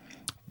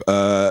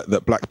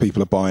that black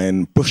people are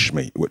buying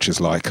bushmeat, which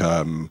is like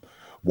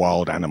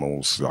wild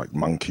animals, like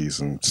monkeys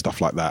and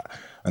stuff like that,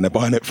 and they're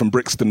buying it from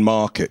Brixton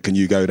Market. Can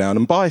you go down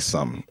and buy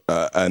some?"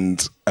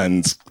 And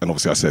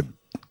obviously, I said,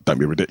 "Don't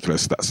be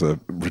ridiculous. That's a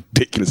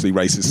ridiculously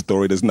racist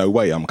story. There's no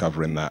way I'm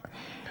covering that."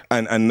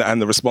 And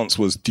the response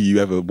was, "Do you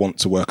ever want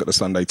to work at the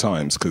Sunday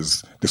Times?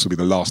 Because this will be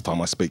the last time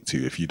I speak to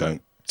you if you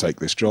don't take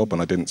this job." And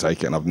I didn't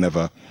take it, and I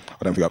don't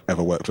think I've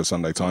ever worked for the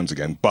Sunday Times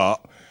again. But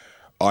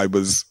I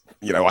was,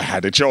 I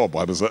had a job.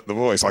 I was at The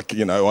Voice. I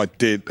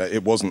did.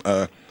 It wasn't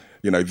a,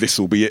 this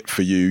will be it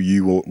for you.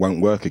 You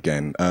won't work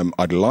again.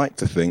 I'd like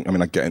to think. I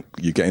mean,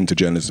 you get into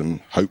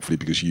journalism hopefully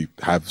because you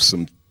have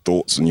some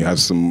thoughts and you have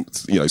some,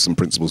 some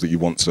principles that you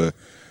want to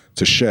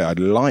share. I'd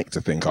like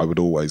to think I would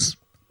always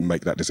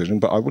make that decision,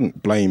 but I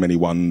wouldn't blame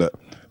anyone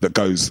that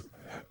goes.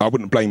 I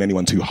wouldn't blame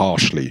anyone too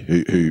harshly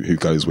who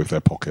goes with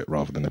their pocket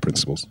rather than their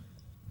principles.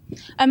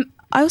 I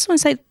also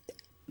want to say,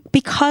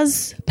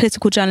 because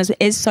political journalism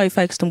is so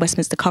focused on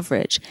Westminster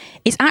coverage,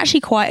 it's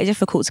actually quite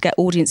difficult to get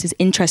audiences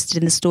interested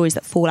in the stories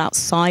that fall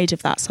outside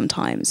of that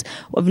sometimes.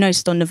 What I've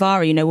noticed on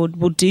Novara,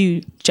 we'll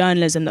do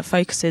journalism that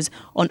focuses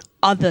on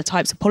other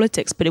types of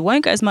politics, but it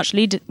won't get as much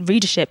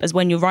readership as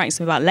when you're writing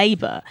something about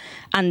Labour.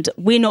 And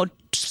we're not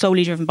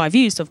solely driven by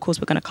views, so of course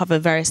we're going to cover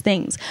various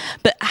things.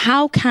 But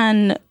how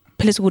can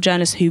political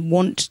journalists who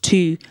want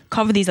to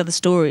cover these other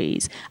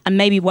stories and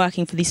maybe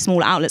working for these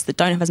small outlets that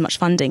don't have as much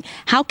funding,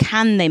 how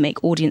can they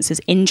make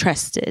audiences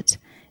interested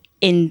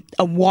in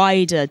a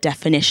wider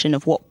definition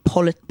of what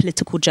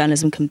political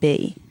journalism can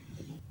be?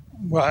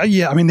 Well,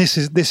 yeah, I mean, this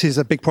is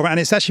a big problem, and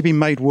it's actually been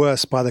made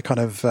worse by the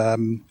kind of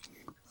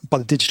by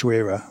the digital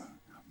era,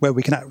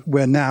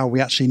 where now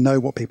we actually know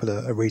what people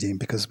are reading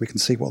because we can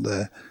see what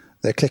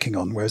they're clicking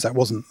on, whereas that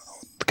wasn't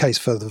the case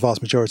for the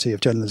vast majority of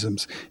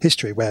journalism's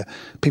history, where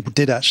people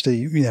did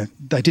actually,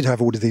 they did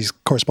have all of these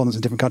correspondents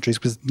in different countries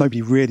because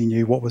nobody really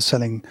knew what was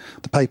selling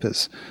the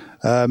papers.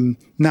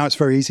 Now it's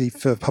very easy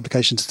for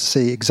publications to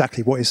see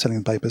exactly what is selling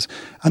the papers,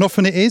 and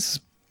often it is,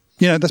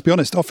 let's be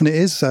honest, often it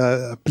is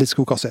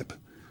political gossip.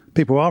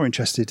 People are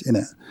interested in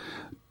it.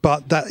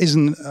 But that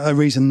isn't a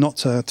reason not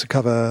to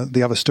cover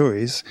the other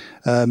stories.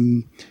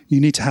 You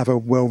need to have a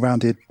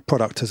well-rounded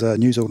product as a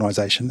news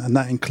organisation, and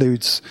that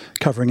includes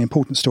covering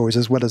important stories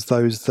as well as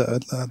those that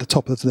are at the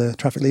top of the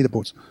traffic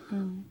leaderboards.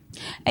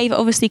 Ava,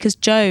 obviously, because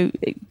Joe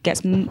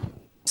gets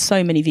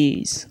so many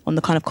views on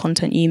the kind of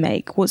content you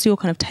make, what's your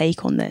kind of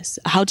take on this?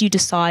 How do you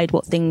decide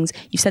what things...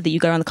 You said that you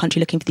go around the country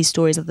looking for these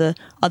stories that the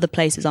other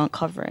places aren't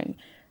covering.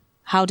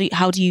 How do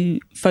you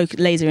focus,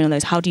 laser in on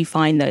those? How do you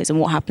find those? And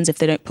what happens if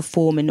they don't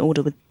perform in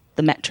order with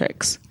the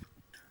metrics?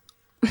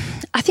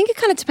 I think it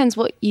kind of depends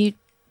what you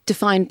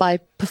define by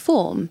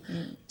perform.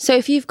 So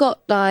if you've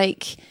got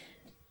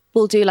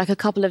we'll do a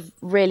couple of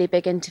really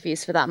big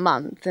interviews for that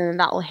month, and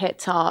that will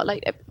hit our,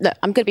 look,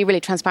 I'm going to be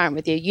really transparent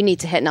with you. You need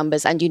to hit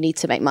numbers and you need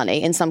to make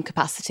money in some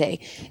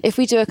capacity. If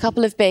we do a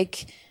couple of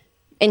big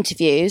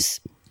interviews,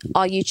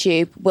 our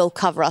YouTube will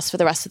cover us for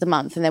the rest of the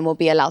month, and then we'll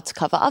be allowed to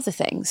cover other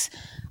things.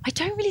 I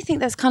don't really think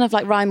there's kind of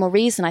rhyme or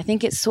reason. I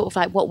think it's sort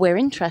of what we're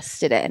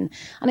interested in.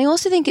 And I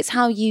also think it's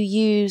how you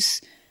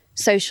use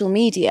social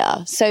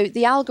media. So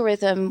the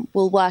algorithm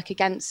will work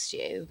against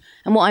you.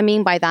 And what I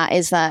mean by that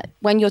is that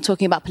when you're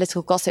talking about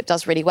political gossip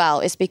does really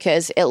well, it's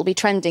because it'll be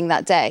trending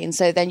that day. And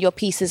so then your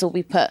pieces will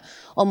be put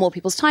on more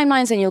people's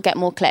timelines and you'll get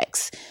more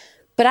clicks.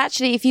 But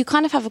actually, if you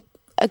kind of have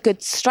a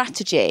good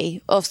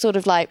strategy of sort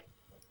of I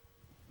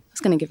was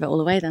going to give it all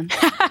away then.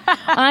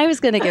 I was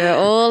going to give it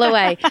all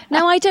away.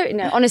 No, I don't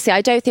know. Honestly, I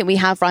don't think we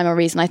have rhyme or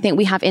reason. I think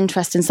we have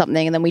interest in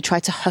something and then we try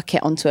to hook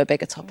it onto a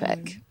bigger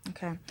topic.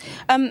 Okay.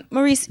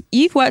 Maurice,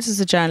 you've worked as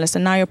a journalist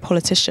and now you're a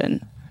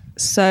politician.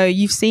 So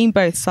you've seen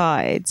both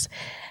sides.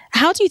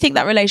 How do you think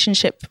that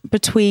relationship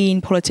between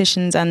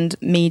politicians and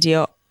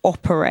media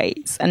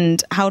operates?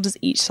 And how does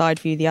each side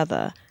view the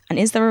other? And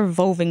is there a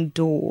revolving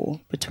door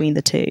between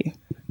the two?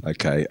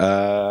 Okay.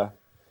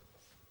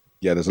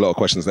 Yeah, there's a lot of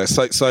questions there.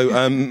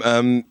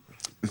 I'm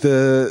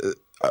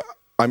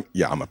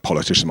a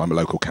politician. I'm a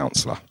local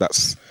councillor.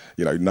 That's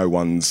no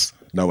one's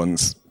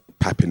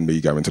papping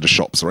me going to the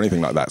shops or anything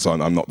like that. So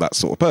I'm not that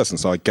sort of person.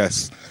 So I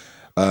guess,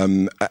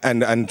 and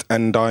I'm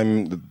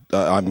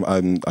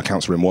a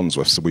councillor in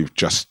Wandsworth. So we've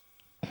just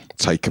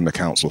taken the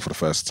council for the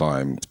first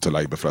time to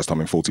Labour, first time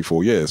in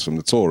 44 years from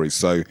the Tories.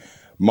 So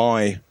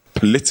my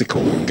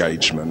political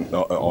engagement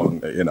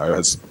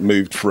has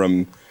moved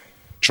from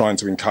trying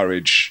to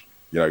encourage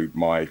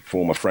my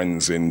former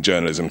friends in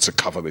journalism to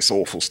cover this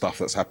awful stuff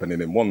that's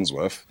happening in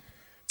Wandsworth,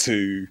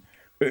 to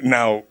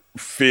now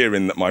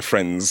fearing that my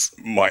friends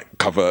might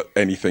cover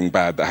anything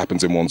bad that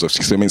happens in Wandsworth.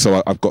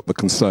 So I've got the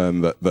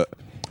concern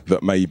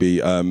that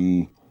maybe,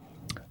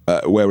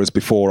 whereas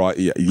before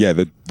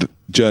the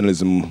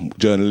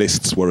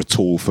journalists were a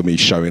tool for me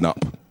showing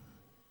up,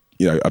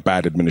 a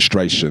bad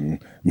administration.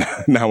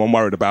 Now I'm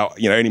worried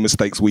about any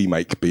mistakes we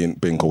make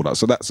being called out.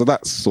 So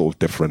that's sort of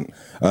different.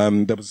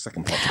 There was a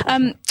second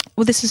part.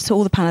 Well, this is to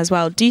all the panel as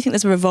well. Do you think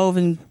there's a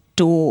revolving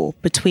door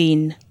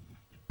between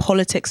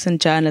politics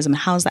and journalism?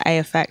 How does that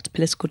affect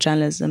political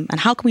journalism? And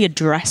how can we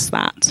address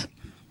that?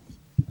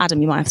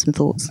 Adam, you might have some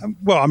thoughts.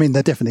 Well, I mean,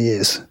 there definitely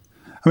is.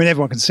 I mean,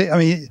 everyone can see. I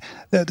mean,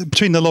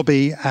 between the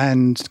lobby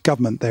and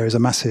government, there is a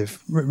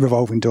massive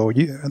revolving door.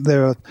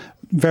 There are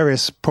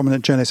various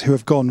prominent journalists who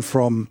have gone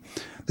from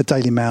the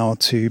Daily Mail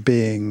to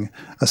being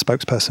a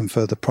spokesperson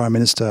for the Prime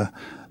Minister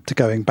to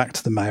going back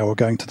to the Mail or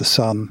going to the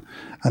Sun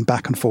and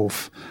back and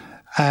forth.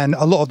 And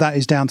a lot of that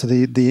is down to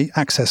the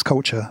access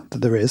culture that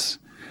there is.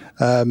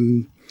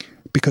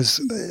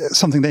 Because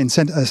something a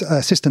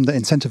system that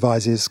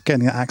incentivizes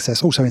getting that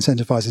access also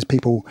incentivizes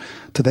people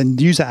to then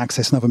use that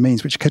access in other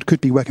means, which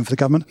could be working for the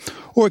government,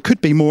 or it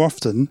could be more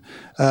often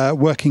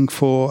working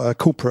for a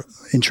corporate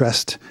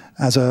interest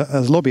as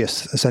a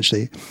lobbyist,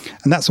 essentially.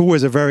 And that's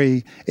always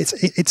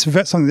it's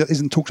something that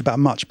isn't talked about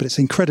much, but it's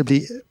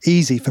incredibly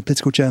easy for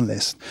political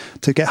journalists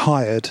to get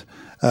hired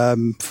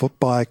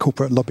by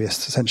corporate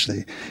lobbyists.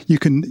 Essentially, you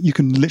can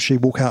literally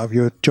walk out of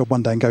your job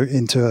one day and go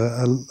into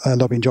a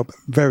lobbying job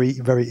very,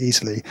 very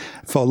easily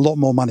for a lot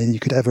more money than you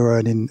could ever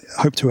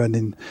hope to earn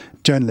in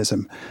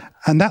journalism.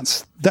 And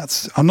that's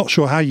I'm not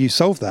sure how you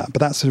solve that, but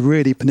that's a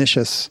really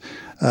pernicious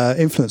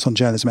influence on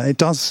journalism, and it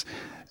does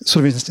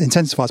sort of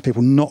incentivize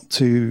people not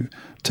to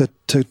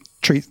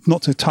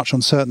not to touch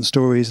on certain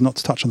stories, not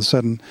to touch on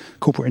certain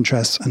corporate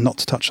interests, and not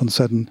to touch on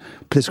certain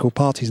political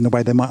parties in the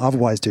way they might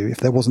otherwise do if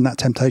there wasn't that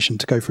temptation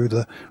to go through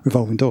the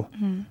revolving door.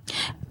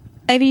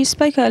 Ava, you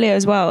spoke earlier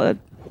as well,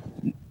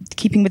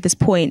 keeping with this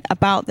point,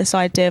 about this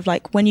idea of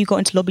like when you got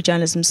into lobby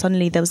journalism,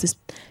 suddenly there was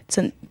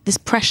this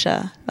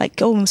pressure,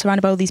 like, oh, I'm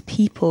surrounded by all these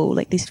people,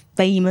 like these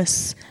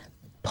famous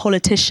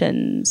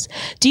politicians.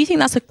 Do you think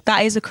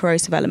that is a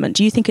corrosive element?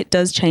 Do you think it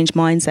does change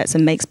mindsets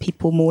and makes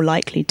people more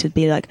likely to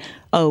be like,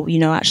 oh,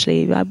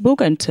 actually, I will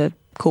go into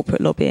corporate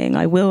lobbying.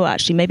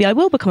 Maybe I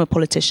will become a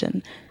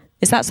politician.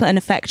 Is that an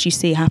effect you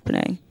see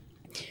happening?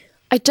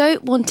 I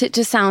don't want it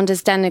to sound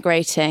as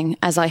denigrating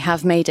as I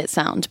have made it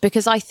sound,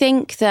 because I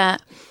think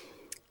that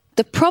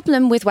the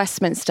problem with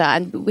Westminster,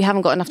 and we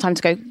haven't got enough time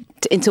to go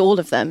into all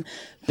of them,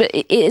 but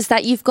it is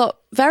that you've got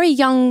very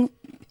young,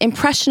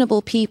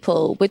 impressionable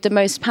people with the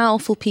most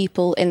powerful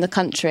people in the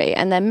country,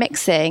 and they're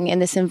mixing in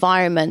this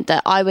environment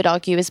that I would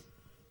argue is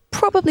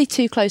probably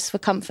too close for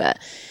comfort.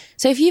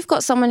 So if you've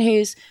got someone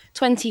who's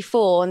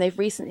 24 and they've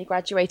recently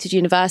graduated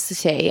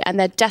university and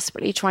they're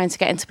desperately trying to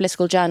get into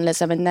political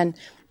journalism and then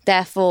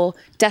therefore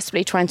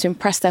desperately trying to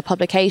impress their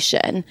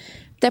publication,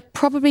 they're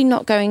probably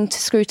not going to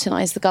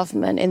scrutinise the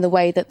government in the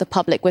way that the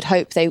public would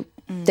hope they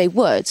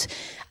would.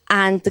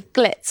 And the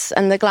glitz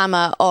and the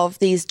glamour of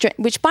these drinks,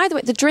 which, by the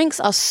way, the drinks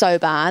are so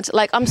bad.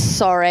 Like, I'm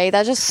sorry,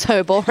 they're just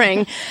so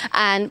boring.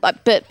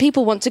 But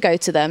people want to go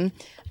to them,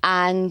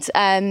 and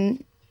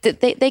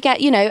they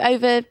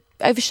get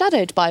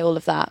overshadowed by all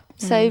of that.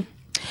 So,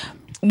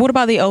 what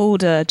about the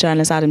older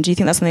journalists, Adam? Do you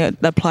think that's something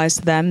that applies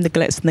to them, the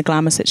glitz and the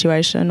glamour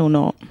situation, or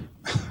not?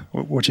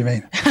 What do you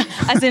mean?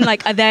 As in,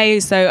 like, are they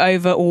so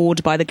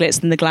overawed by the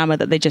glitz and the glamour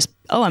that they just,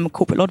 I'm a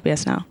corporate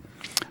lobbyist now?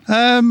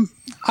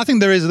 I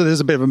think there's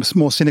a bit of a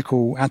more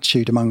cynical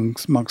attitude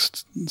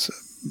amongst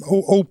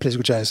all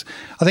political journalists.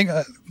 I think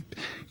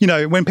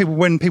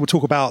when people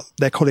talk about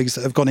their colleagues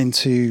that have gone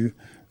into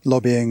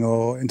lobbying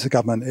or into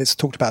government, it's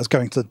talked about as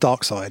going to the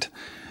dark side,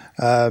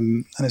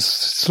 and it's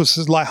sort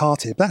of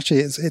light-hearted. But actually,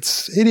 it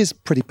is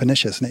pretty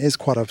pernicious, and it is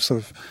quite a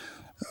sort of,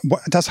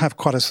 it does have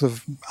quite a sort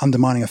of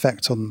undermining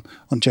effect on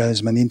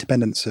journalism and the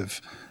independence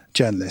of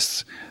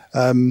journalists.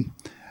 And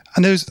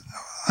there's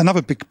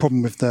another big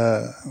problem with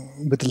the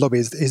lobby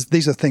is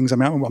these are things, I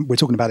mean, we're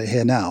talking about it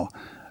here now,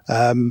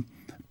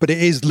 but it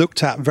is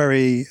looked at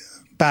very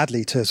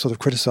badly to sort of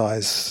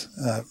criticise,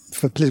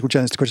 for political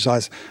journalists to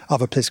criticise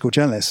other political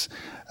journalists.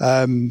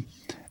 And,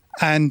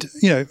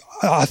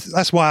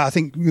 that's why I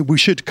think we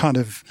should kind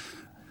of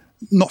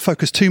not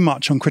focus too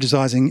much on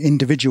criticising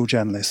individual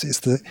journalists.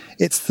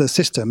 It's the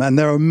system. And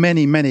there are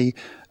many, many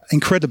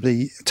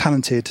incredibly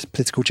talented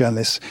political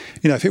journalists.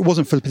 If it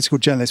wasn't for the political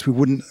journalists,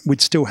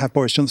 we'd still have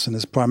Boris Johnson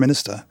as Prime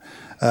Minister.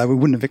 We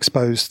wouldn't have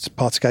exposed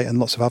Partygate and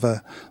lots of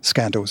other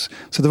scandals.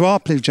 So there are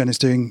political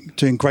journalists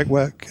doing great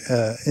work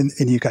in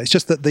the UK. It's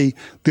just that the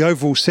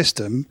overall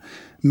system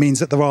means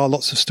that there are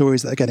lots of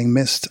stories that are getting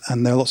missed,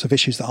 and there are lots of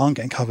issues that aren't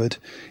getting covered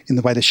in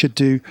the way they should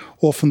do,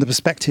 or from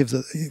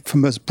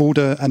as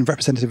broader and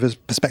representative a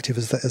perspective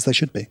as they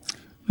should be.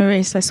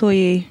 Maurice, I saw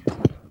you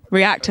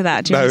react to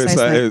that.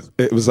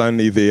 It was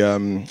only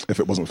if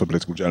it wasn't for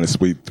political journalists,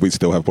 we'd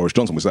still have Boris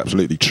Johnson, which is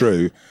absolutely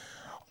true.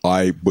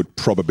 I would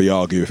probably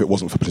argue if it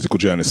wasn't for political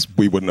journalists,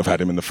 we wouldn't have had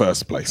him in the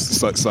first place.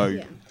 So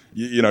yeah.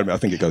 You know what I mean? I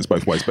think it goes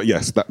both ways. But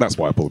yes, that's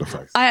why I pulled a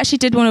face. I actually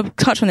did want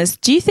to touch on this.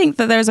 Do you think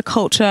that there is a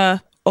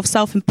culture of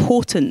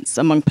self-importance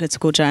among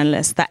political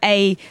journalists that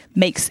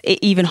makes it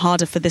even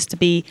harder for this to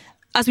be,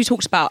 as we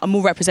talked about, a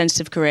more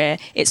representative career?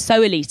 It's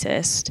so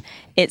elitist.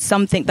 It's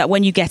something that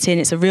when you get in,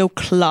 it's a real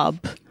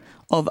club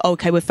of,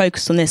 okay, we're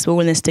focused on this, we're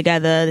all in this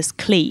together, this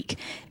clique.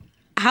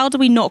 How do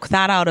we knock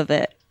that out of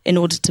it in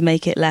order to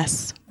make it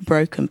less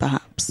broken,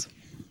 perhaps?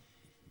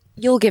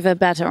 You'll give a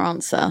better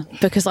answer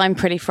because I'm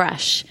pretty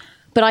fresh.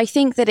 But I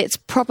think that it's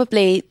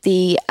probably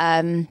the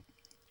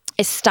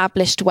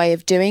established way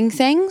of doing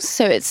things.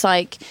 So it's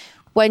like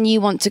when you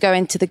want to go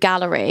into the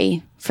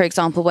gallery, for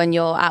example, when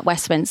you're at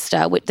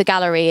Westminster, the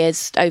gallery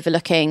is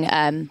overlooking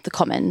the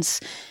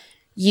Commons.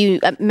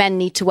 Men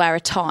need to wear a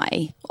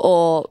tie,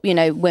 or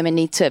women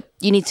need to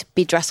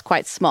be dressed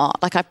quite smart.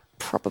 Like, I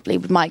probably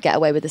might get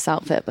away with this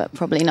outfit, but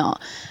probably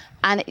not.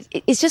 And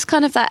it's just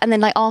kind of that. And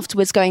then like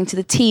afterwards going to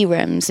the tea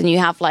rooms and you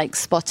have like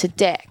spotted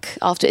dick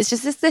after. It's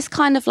just this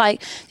kind of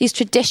like these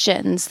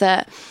traditions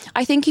that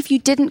I think if you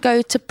didn't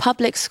go to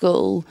public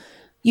school,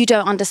 you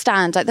don't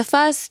understand. Like the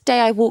first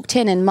day I walked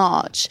in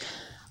March,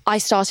 I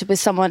started with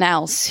someone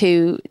else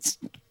who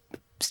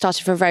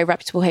started for a very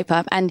reputable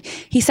paper. And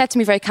he said to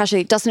me very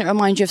casually, "Doesn't it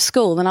remind you of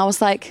school?" And I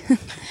was like,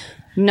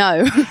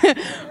 no.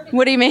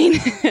 What do you mean?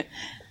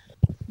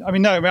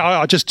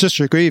 I just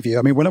agree with you.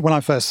 I mean, when I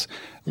first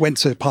went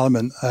to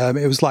Parliament,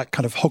 it was like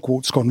kind of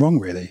Hogwarts gone wrong,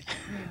 really.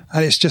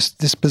 And it's just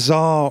this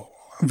bizarre,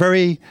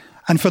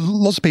 and for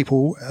lots of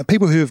people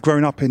who have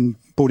grown up in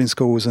boarding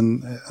schools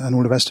and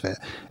all the rest of it,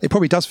 it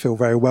probably does feel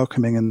very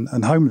welcoming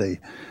and homely.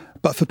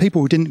 But for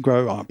people who didn't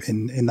grow up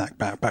in that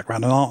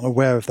background and aren't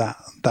aware of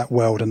that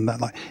world and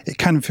that, like, it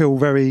can feel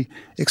very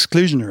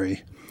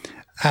exclusionary.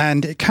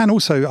 And it can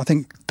also, I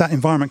think, that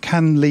environment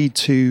can lead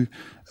to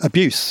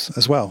abuse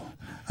as well.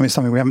 I mean, it's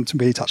something we haven't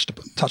really touched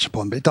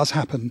upon, but it does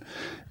happen.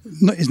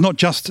 It's not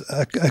just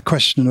a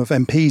question of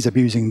MPs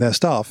abusing their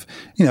staff.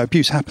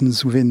 Abuse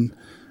happens within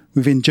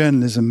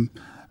journalism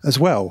as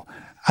well.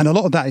 And a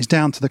lot of that is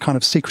down to the kind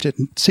of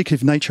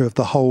secretive nature of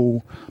the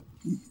whole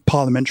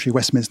parliamentary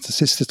Westminster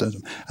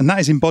system. And that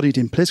is embodied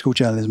in political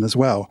journalism as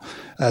well.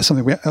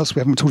 Something else we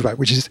haven't talked about,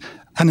 which is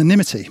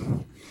anonymity.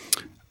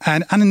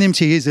 And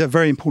anonymity is a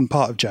very important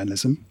part of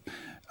journalism.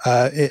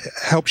 It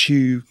helps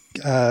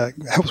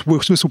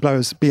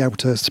whistleblowers be able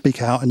to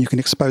speak out, and you can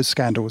expose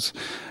scandals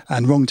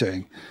and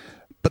wrongdoing.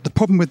 But the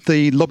problem with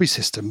the lobby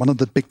system, one of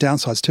the big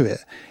downsides to it,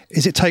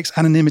 is it takes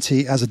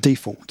anonymity as a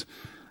default.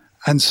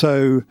 And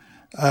so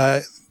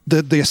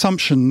the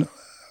assumption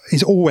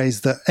is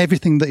always that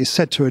everything that is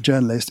said to a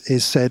journalist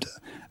is said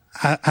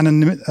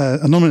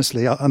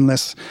anonymously,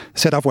 unless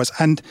said otherwise.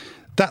 And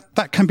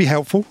that can be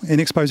helpful in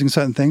exposing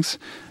certain things,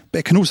 but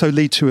it can also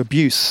lead to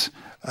abuse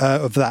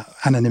of that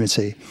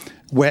anonymity,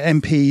 where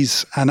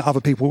MPs and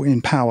other people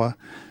in power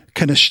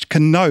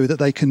can know that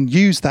they can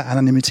use that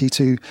anonymity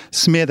to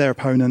smear their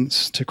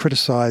opponents, to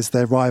criticise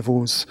their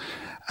rivals.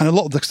 And a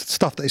lot of the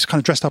stuff that is kind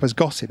of dressed up as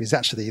gossip is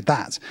actually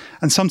that.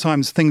 And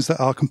sometimes things that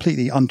are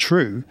completely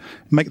untrue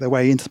make their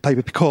way into the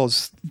paper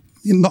because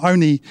not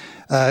only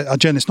are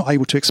journalists not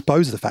able to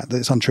expose the fact that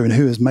it's untrue and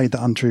who has made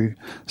that untrue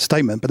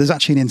statement, but there's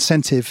actually an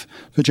incentive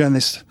for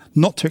journalists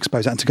not to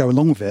expose that and to go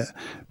along with it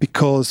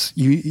because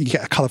you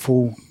get a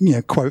colourful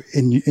quote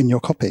in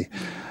your copy.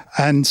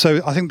 And so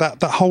I think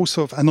that whole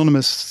sort of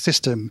anonymous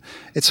system,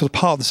 it's sort of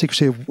part of the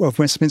secrecy of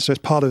Westminster.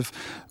 It's part of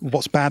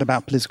what's bad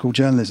about political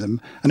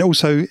journalism. And it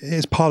also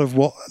is part of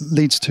what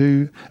leads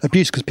to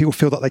abuse because people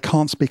feel that they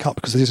can't speak up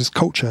because there's this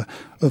culture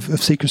of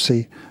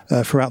secrecy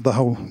throughout the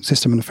whole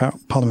system and throughout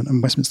Parliament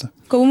and Westminster.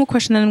 Got one more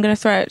question, then I'm going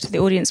to throw it to the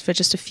audience for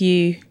just a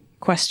few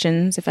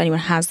questions, if anyone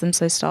has them,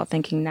 so start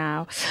thinking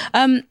now.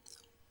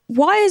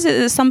 Why is it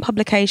that some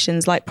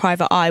publications like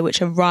Private Eye, which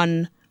are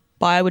run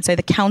by, I would say,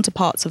 the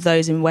counterparts of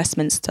those in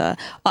Westminster,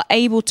 are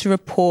able to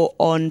report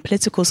on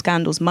political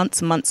scandals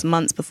months and months and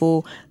months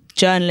before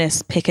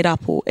journalists pick it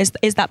up? Or is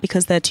that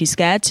because they're too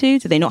scared to?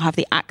 Do they not have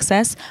the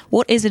access?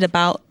 What is it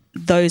about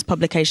those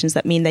publications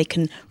that mean they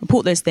can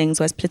report those things,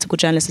 whereas political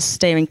journalists are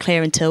steering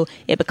clear until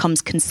it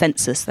becomes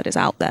consensus that is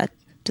out there?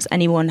 Does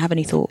anyone have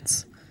any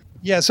thoughts?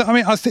 Yeah, so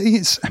I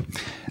think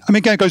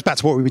again, it goes back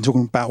to what we've been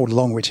talking about all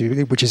along, which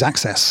is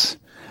access.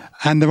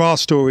 And there are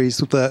stories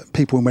that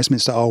people in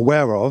Westminster are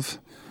aware of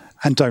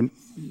and don't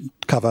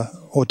cover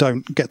or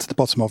don't get to the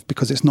bottom of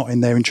because it's not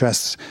in their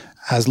interests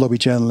as lobby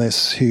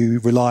journalists who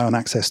rely on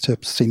access to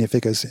senior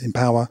figures in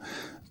power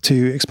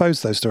to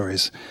expose those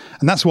stories.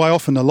 And that's why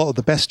often a lot of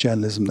the best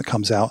journalism that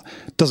comes out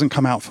doesn't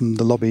come out from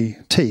the lobby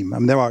team. I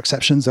mean, there are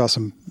exceptions. There are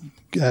some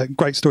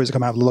great stories that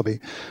come out of the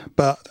lobby.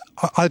 But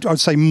I would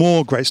say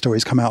more great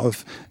stories come out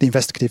of the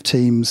investigative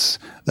teams,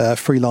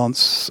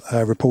 freelance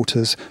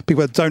reporters,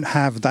 people that don't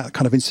have that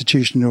kind of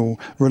institutional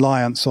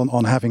reliance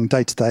on having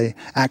day-to-day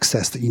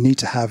access that you need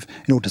to have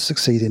in order to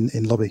succeed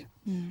in lobby.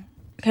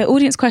 Okay,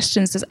 audience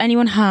questions. Does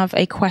anyone have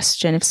a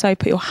question? If so,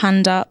 put your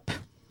hand up.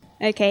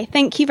 Okay,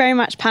 thank you very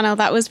much, panel.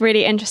 That was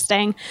really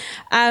interesting.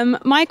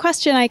 My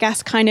question, I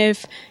guess, kind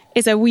of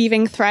is a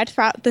weaving thread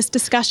throughout this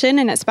discussion,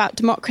 and it's about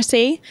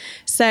democracy.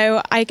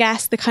 So I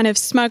guess the kind of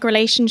smug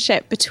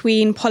relationship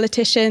between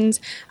politicians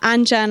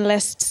and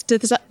journalists,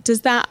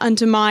 does that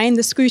undermine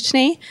the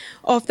scrutiny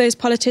of those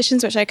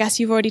politicians, which I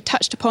guess you've already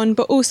touched upon,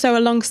 but also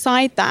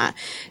alongside that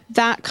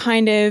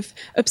kind of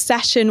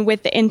obsession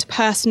with the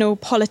interpersonal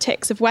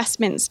politics of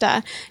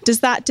Westminster,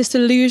 does that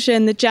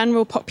disillusion the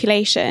general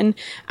population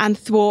and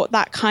thwart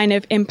that kind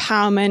of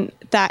empowerment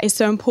that is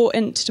so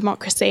important to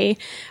democracy?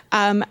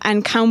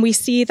 And can we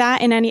see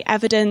that in any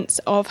evidence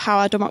of how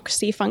our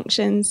democracy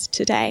functions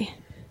today?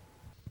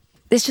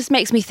 This just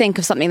makes me think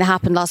of something that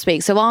happened last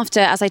week. So after,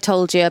 as I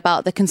told you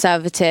about the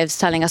Conservatives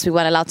telling us we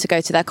weren't allowed to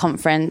go to their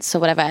conference or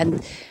whatever,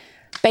 and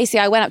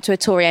basically I went up to a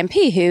Tory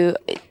MP who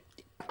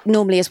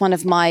normally is one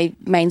of my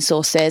main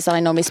sources and I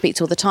normally speak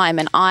to all the time,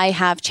 and I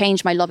have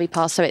changed my lobby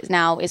pass so it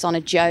now is on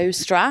a Joe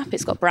strap.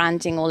 It's got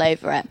branding all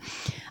over it.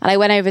 And I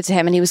went over to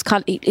him and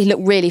he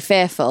looked really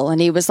fearful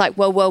and he was like,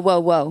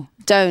 whoa,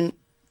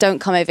 don't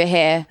come over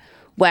here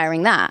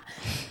wearing that.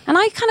 And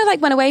I kind of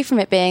like went away from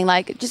it being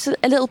like just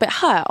a little bit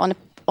hurt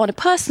on a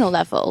personal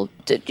level.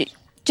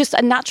 Just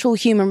a natural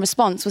human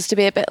response was to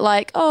be a bit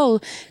like, oh,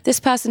 this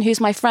person who's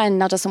my friend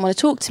now doesn't want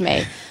to talk to me.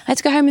 I had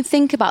to go home and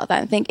think about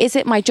that and think, is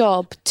it my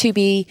job to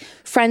be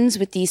friends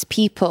with these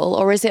people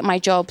or is it my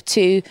job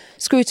to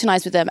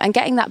scrutinise with them? And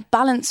getting that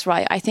balance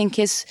right, I think,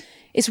 is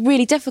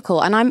really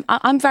difficult. And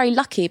I'm very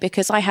lucky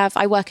because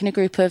I work in a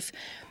group of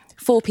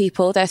 4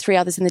 people. There are 3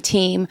 others in the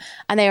team,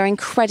 and they are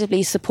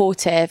incredibly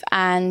supportive.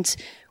 And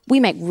we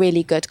make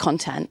really good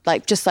content,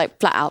 just flat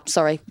out.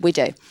 Sorry, we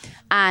do.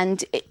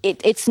 And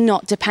it's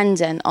not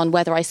dependent on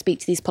whether I speak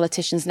to these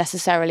politicians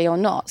necessarily or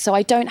not. So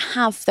I don't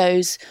have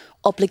those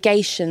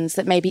obligations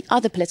that maybe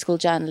other political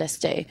journalists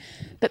do.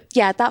 But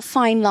yeah, that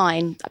fine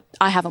line,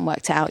 I haven't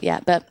worked it out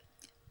yet, but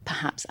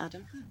perhaps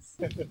Adam has.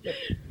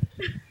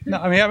 No,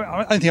 I mean,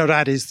 the only thing I would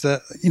add is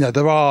that,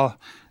 there are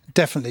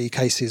definitely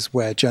cases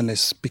where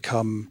journalists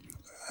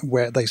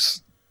where they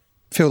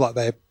feel like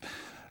they're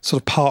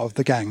sort of part of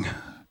the gang.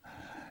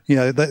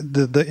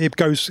 It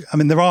goes. I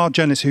mean, there are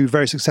journalists who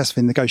very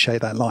successfully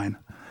negotiate that line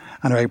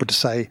and are able to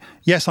say,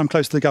 yes, I'm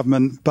close to the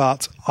government,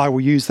 but I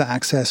will use that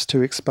access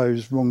to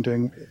expose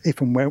wrongdoing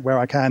if and where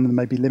I can, and there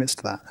may be limits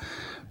to that.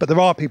 But there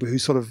are people who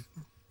sort of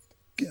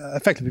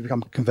effectively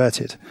become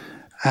converted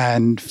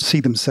and see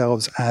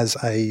themselves as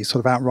a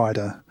sort of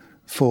outrider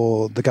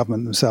for the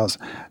government themselves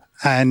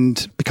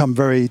and become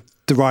very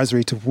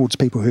derisory towards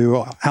people who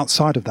are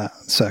outside of that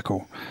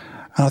circle.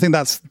 And I think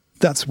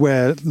that's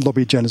where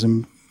lobby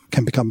journalism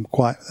can become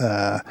quite...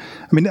 I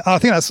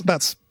think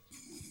that's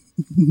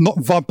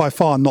not by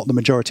far not the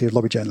majority of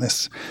lobby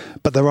journalists,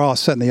 but there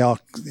certainly are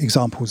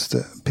examples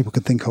that people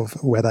can think of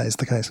where that is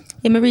the case.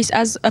 Yeah, Maurice,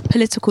 as a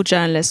political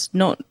journalist,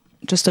 not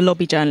just a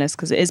lobby journalist,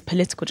 because it is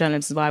political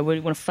journalism, why I really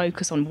want to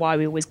focus on why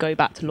we always go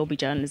back to lobby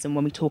journalism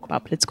when we talk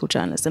about political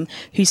journalism,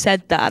 who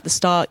said that at the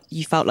start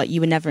you felt like you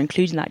were never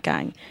included in that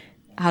gang.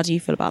 How do you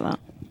feel about that?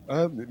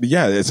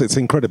 Yeah, it's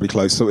incredibly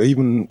close. So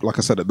even, like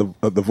I said, at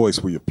the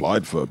Voice, we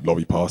applied for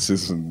lobby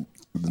passes, and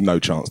no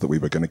chance that we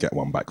were going to get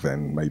one back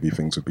then. Maybe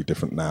things would be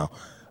different now.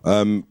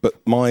 But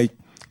my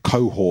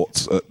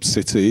cohorts at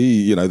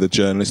City, the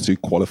journalists who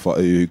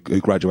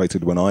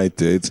graduated when I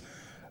did,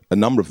 a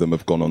number of them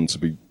have gone on to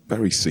be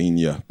very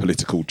senior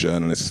political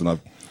journalists, and I've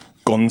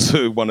gone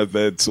to one of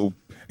their sort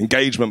of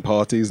engagement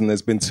parties, and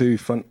there's been 2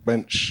 front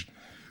bench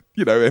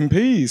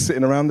MPs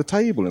sitting around the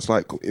table. It's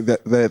like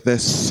they're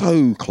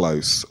so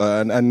close,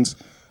 but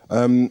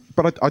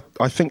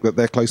I think that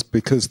they're close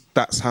because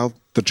that's how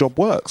the job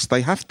works.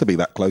 They have to be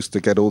that close to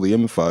get all the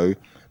info,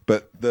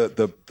 but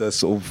the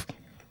sort of,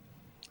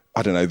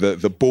 I don't know,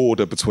 the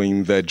border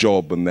between their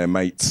job and their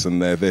mates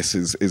and their this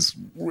is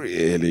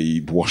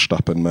really washed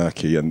up and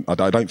murky, and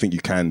I don't think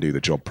you can do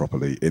the job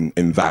properly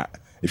in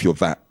that if you're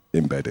that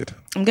embedded.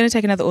 I'm going to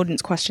take another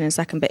audience question in a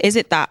second, but is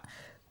it that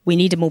we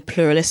need a more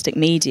pluralistic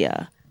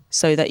media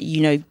so that,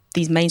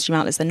 these mainstream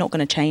outlets, they're not going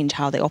to change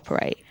how they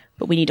operate,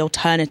 but we need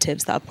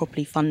alternatives that are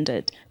properly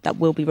funded that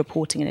will be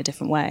reporting in a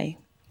different way?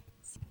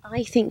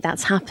 I think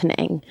that's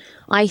happening.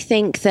 I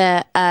think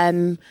that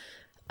a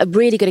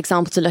really good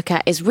example to look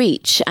at is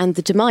Reach and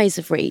the demise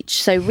of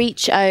Reach. So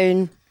Reach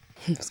own...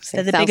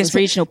 They're the biggest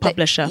regional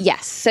publisher.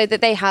 Yes, so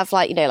that they have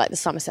like the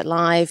Somerset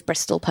Live,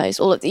 Bristol Post,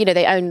 all of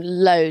they own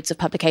loads of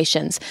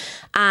publications,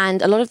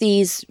 and a lot of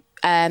these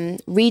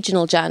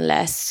regional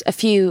journalists, a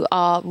few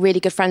are really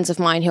good friends of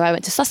mine who I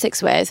went to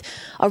Sussex with,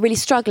 are really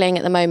struggling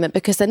at the moment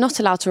because they're not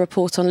allowed to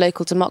report on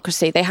local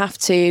democracy. They have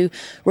to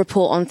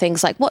report on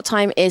things like what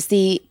time is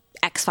the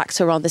X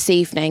Factor on this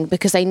evening,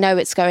 because they know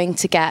it's going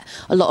to get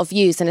a lot of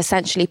views and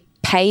essentially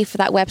pay for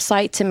that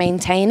website to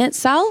maintain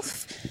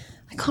itself.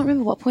 I can't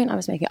remember what point I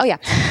was making. Oh yeah.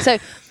 So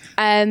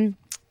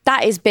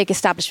that is big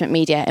establishment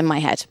media in my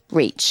head,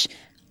 Reach.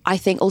 I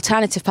think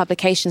alternative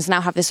publications now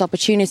have this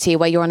opportunity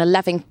where you're on a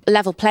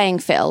level playing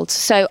field.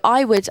 So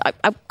I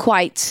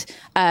quite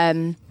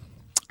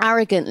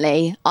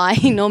arrogantly,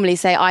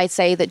 I'd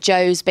say that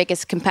Joe's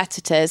biggest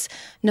competitors,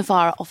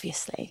 Novara,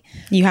 obviously.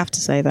 You have to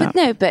say that.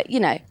 But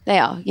they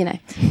are,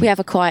 we have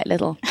a quiet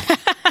little...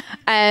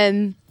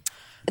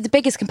 The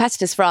biggest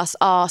competitors for us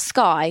are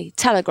Sky,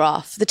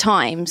 Telegraph, The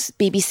Times,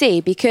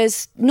 BBC,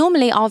 because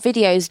normally our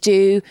videos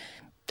do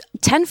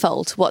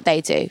tenfold what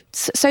they do.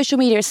 Social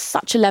media is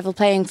such a level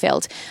playing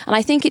field. And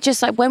I think it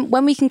just like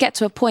when we can get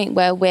to a point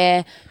where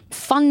we're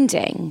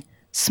funding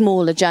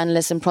smaller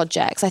journalism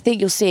projects, I think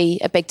you'll see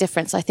a big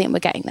difference. I think we're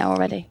getting there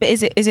already. But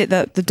is it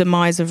that the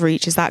demise of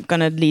Reach, is that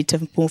going to lead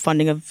to more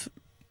funding of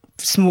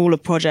smaller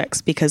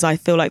projects? Because I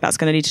feel like that's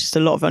going to lead to just a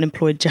lot of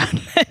unemployed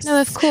journalists.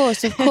 No, of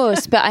course.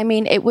 But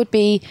it would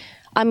be...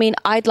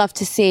 I'd love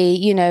to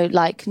see,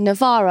 like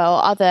Novara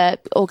or other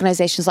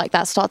organisations like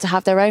that start to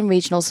have their own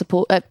regional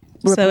support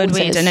reporters. So would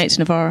we donate to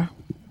Novara?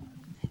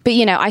 But,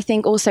 I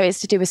think also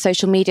it's to do with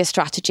social media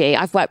strategy.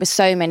 I've worked with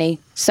so many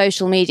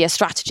social media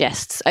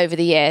strategists over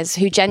the years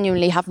who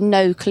genuinely have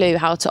no clue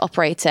how to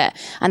operate it.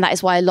 And that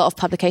is why a lot of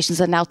publications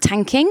are now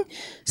tanking.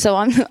 So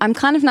I'm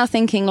kind of now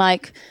thinking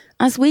like,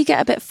 as we get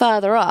a bit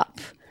further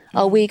up,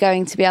 are we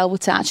going to be able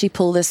to actually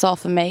pull this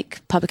off and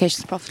make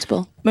publications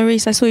profitable?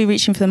 Maurice, I saw you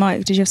reaching for the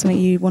mic. Did you have something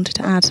you wanted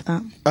to add to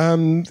that?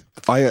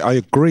 I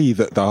agree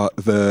that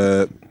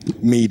the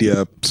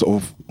media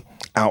sort of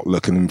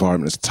outlook and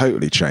environment has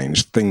totally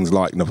changed. Things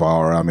like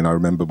Novara, I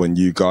remember when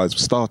you guys were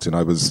starting,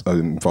 I was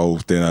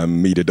involved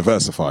in Media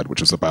Diversified,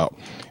 which was about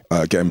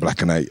getting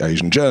Black and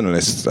Asian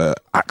journalists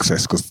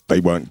access because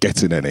they weren't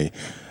getting any.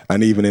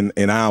 And even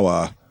in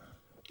our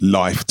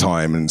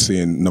lifetime and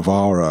seeing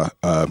Novara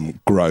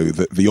grow,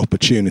 the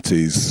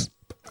opportunities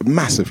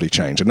massively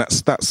change, and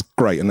that's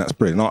great and that's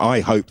brilliant. I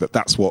hope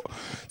that's what,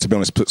 to be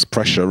honest, puts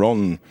pressure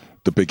on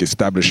the big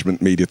establishment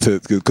media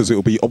because it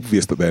will be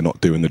obvious that they're not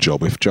doing the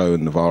job. If Joe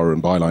and Novara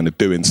and Byline are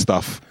doing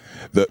stuff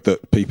that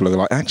people are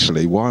like,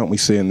 actually, why aren't we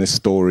seeing this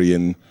story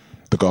in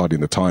the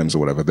Guardian, the Times, or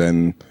whatever,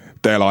 then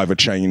they'll either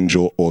change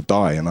or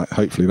die, and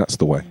hopefully that's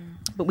the way.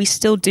 But we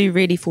still do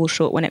really fall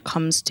short when it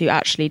comes to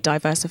actually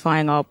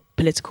diversifying our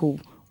political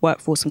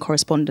workforce and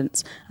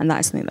correspondence, and that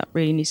is something that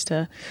really needs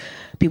to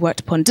be worked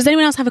upon. Does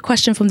anyone else have a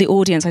question from the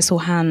audience? I saw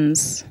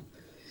hands.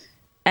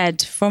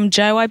 Ed, from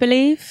Joe, I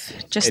believe.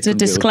 Just a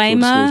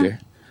disclaimer.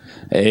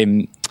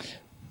 I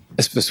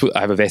suppose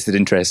I have a vested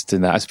interest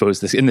in that, I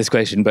suppose, in this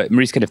question, but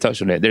Maurice kind of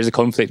touched on it. There's a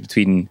conflict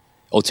between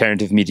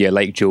alternative media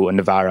like Joe and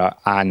Novara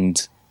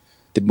and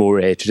the more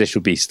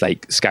traditional beasts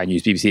like Sky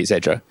News, BBC,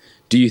 etc.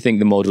 Do you think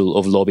the model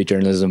of lobby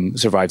journalism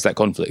survives that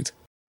conflict?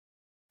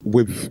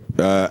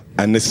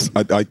 And this,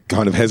 I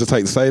kind of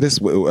hesitate to say this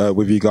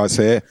with you guys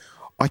here.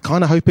 I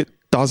kind of hope it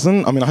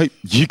doesn't. I mean, I hope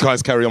you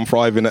guys carry on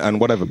thriving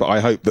and whatever, but I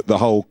hope that the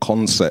whole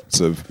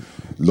concept of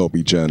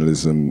lobby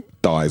journalism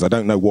dies. I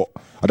don't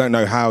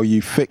know how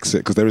you fix it,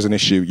 because there is an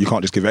issue. You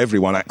can't just give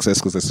everyone access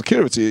because there's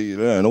security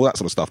and all that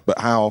sort of stuff. But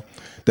how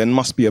there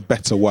must be a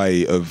better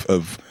way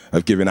of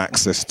giving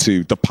access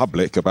to the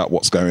public about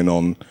what's going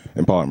on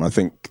in Parliament. I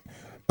think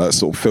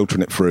sort of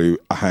filtering it through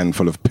a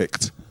handful of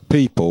picked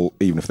people,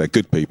 even if they're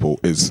good people,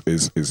 is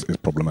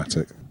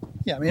problematic.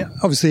 Yeah, I mean,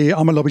 obviously,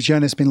 I'm a lobby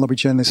journalist, been a lobby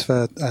journalist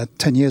for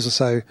 10 years or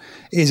so.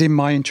 It is in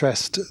my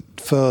interest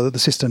for the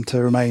system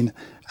to remain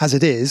as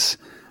it is,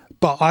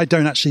 but I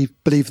don't actually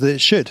believe that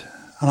it should.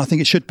 And I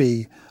think it should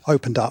be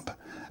opened up.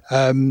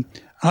 And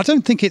I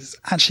don't think it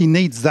actually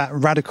needs that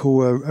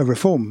radical a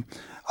reform.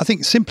 I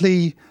think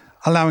simply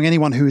allowing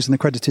anyone who is an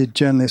accredited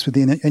journalist with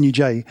the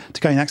NUJ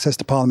to gain access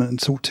to Parliament and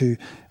talk to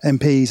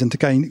MPs and to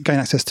gain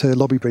access to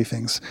lobby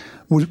briefings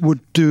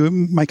would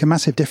make a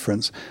massive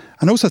difference.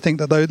 And also think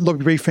that the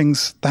lobby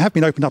briefings, they have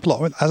been opened up a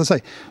lot. As I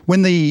say,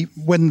 when the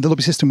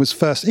lobby system was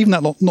first, even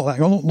not that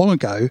long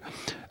ago,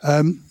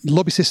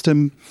 lobby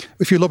system,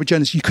 if you're a lobby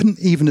journalist, you couldn't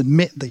even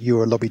admit that you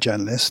were a lobby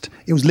journalist.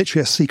 It was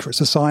literally a secret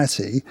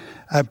society.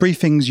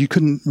 Briefings, you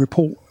couldn't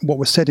report what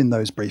was said in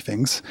those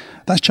briefings.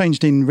 That's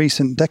changed in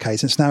recent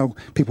decades. It's now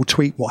people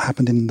tweet what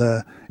happened in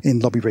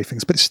lobby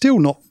briefings, but it's still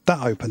not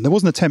that open. There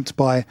was an attempt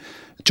by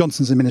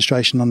Johnson's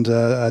administration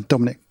under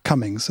Dominic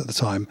Cummings at the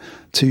time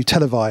to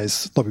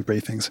televise lobby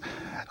briefings.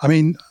 I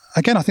mean,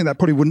 again, I think that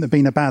probably wouldn't have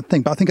been a bad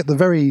thing, but I think at the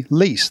very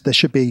least there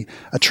should be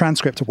a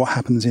transcript of what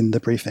happens in the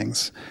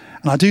briefings.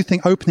 And I do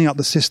think opening up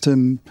the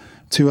system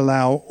to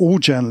allow all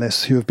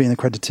journalists who have been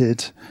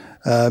accredited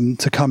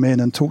to come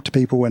in and talk to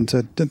people and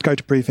to go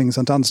to briefings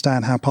and to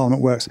understand how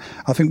Parliament works,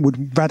 I think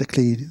would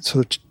radically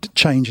sort of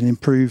change and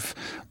improve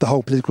the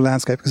whole political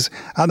landscape. Because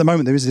at the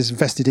moment there is this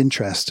vested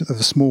interest of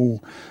a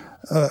small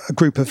a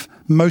group of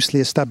mostly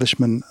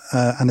establishment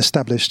and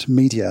established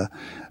media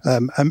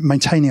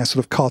maintaining a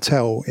sort of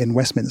cartel in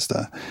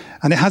Westminster.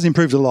 And it has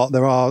improved a lot.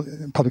 There are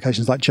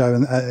publications like Joe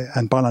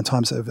and Byline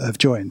Times that have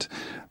joined,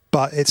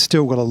 but it's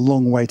still got a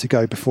long way to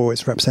go before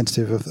it's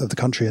representative of the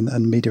country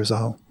and media as a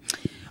whole.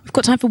 We've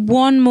got time for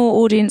one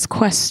more audience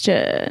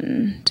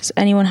question. Does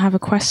anyone have a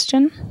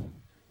question?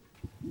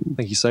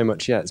 Thank you so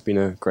much. Yeah, it's been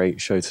a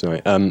great show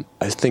tonight.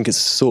 I think it's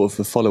sort of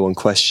a follow-on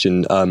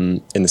question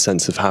in the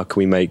sense of how can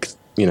we make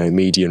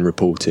media and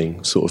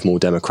reporting sort of more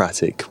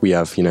democratic. We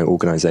have,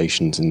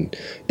 organisations and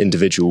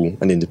individual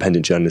and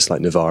independent journalists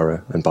like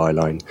Novara and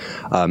Byline.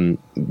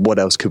 What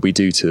else could we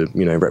do to,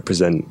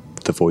 represent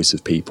the voice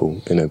of people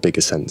in a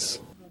bigger sense?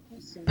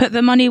 Put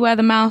the money where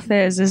the mouth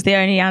is the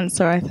only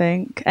answer, I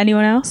think.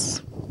 Anyone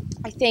else?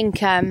 I think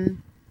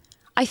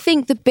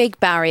the big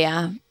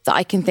barrier that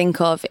I can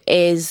think of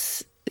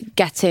is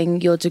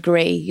getting your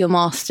degree, your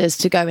master's,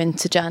 to go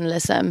into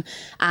journalism,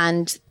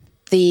 and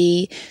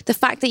the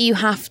fact that you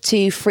have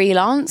to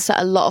freelance at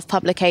a lot of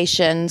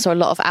publications or a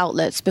lot of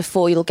outlets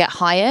before you'll get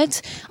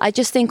hired. I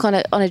just think on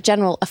a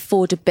general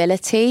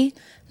affordability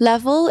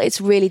level,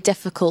 it's really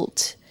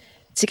difficult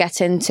to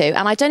get into.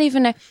 And I don't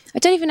even know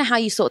how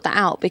you sort that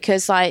out,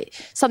 because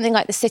something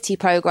like the City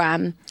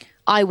programme,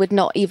 I wouldn't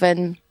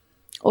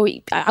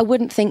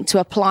think to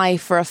apply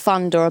for a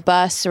fund or a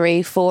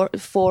bursary for it.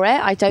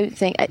 I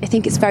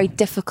think it's very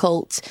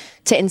difficult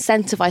to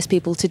incentivize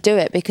people to do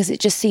it because it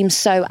just seems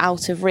so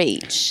out of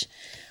reach.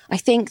 I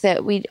think if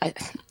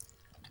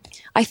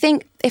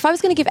I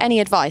was going to give any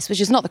advice, which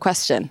is not the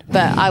question,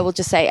 but I will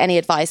just say any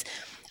advice,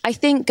 I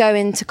think go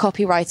into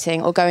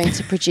copywriting or go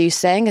into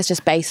producing as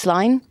just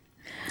baseline.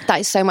 That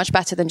is so much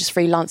better than just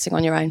freelancing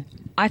on your own.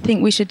 I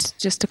think we should,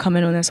 just to come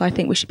in on this, I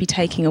think we should be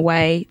taking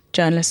away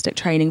journalistic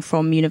training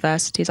from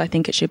universities. I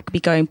think it should be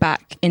going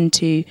back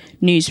into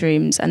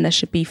newsrooms, and there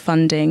should be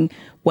funding,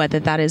 whether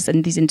that is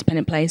in these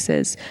independent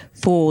places,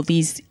 for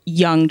these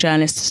young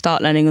journalists to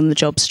start learning on the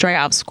job straight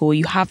out of school.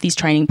 You have these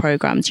training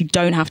programs. You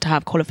don't have to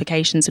have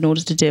qualifications in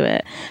order to do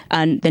it.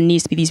 And there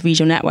needs to be these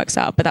regional networks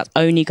out, but that's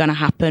only going to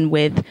happen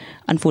with,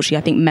 unfortunately,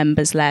 I think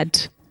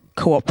members-led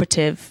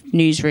cooperative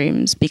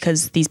newsrooms,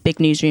 because these big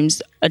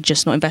newsrooms are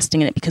just not investing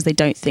in it because they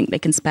don't think they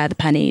can spare the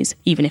pennies,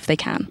 even if they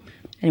can.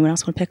 Anyone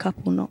else want to pick up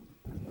or not?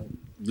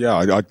 Yeah,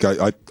 I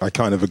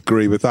kind of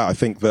agree with that. I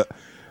think that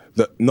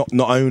not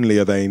only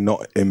are they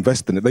not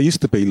investing in it, there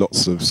used to be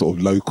lots of sort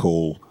of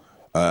local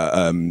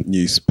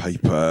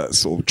newspaper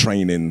sort of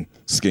training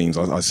schemes.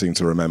 I seem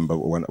to remember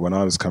when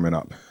I was coming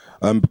up.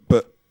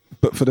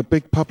 But for the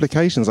big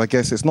publications, I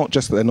guess it's not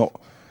just that they're not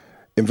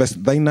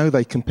invested. They know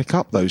they can pick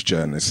up those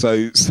journalists.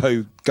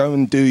 So go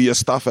and do your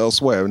stuff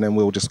elsewhere, and then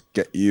we'll just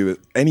get you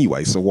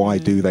anyway. So why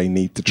do they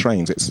need to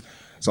train?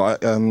 I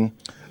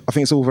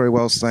think it's all very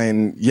well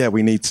saying, yeah,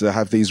 we need to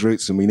have these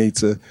routes, and we need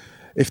to.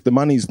 If the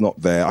money's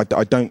not there, I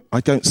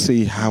don't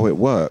see how it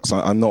works.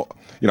 I'm not.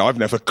 I've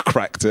never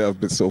cracked it. I've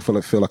been sort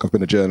of feel like I've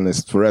been a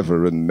journalist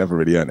forever and never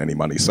really earned any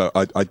money. So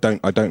I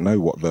don't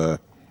know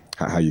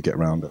how you get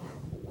around it.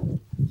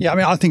 Yeah, I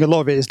mean, I think a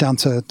lot of it is down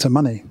to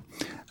money.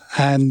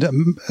 And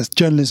as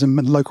journalism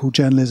and local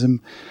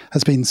journalism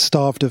has been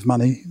starved of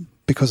money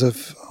because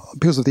of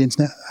the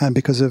internet and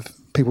because of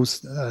people's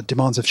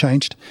demands have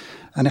changed,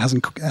 and it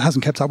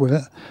hasn't kept up with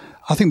it.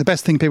 I think the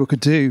best thing people could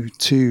do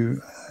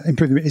to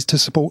improve it is to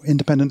support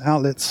independent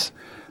outlets,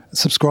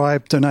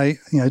 subscribe, donate,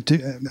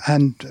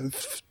 and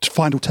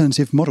find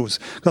alternative models.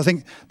 Because I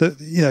think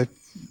that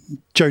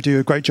Joe do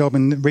a great job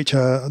and reach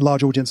a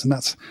large audience, and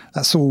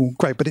that's all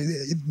great. But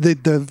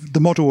the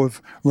model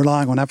of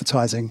relying on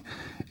advertising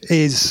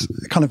is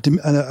kind of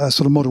a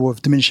sort of model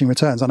of diminishing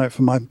returns. I know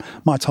from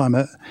my time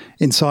at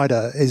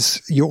Insider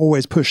is you're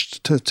always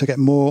pushed to get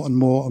more and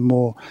more and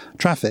more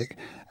traffic,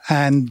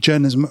 and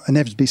journalism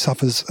inevitably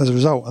suffers as a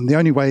result. And the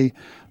only way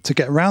to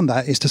get around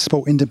that is to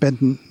support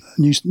independent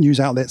news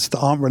outlets that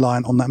aren't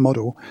reliant on that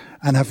model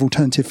and have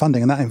alternative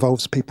funding, and that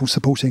involves people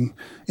supporting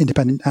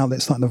independent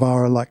outlets like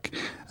Novara, like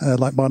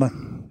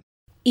Barna.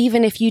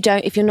 Even if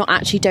you're not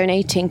actually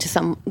donating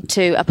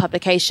to a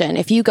publication,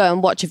 if you go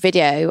and watch a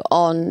video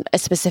on a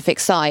specific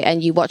site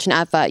and you watch an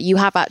advert, you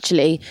have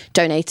actually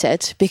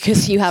donated,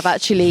 because you have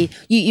actually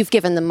you've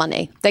given them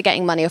money. They're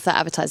getting money off that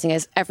advertising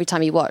every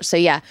time you watch. So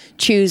yeah,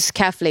 choose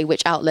carefully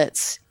which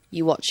outlets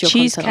you watch your content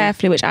on. Choose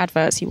carefully which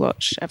adverts you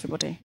watch,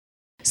 everybody.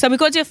 So we've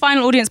got to do a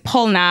final audience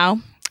poll now.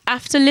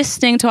 After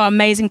listening to our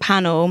amazing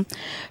panel,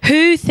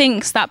 who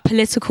thinks that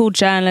political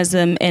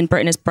journalism in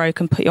Britain is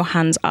broken? Put your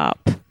hands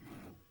up.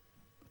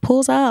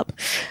 Pause up.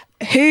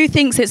 Who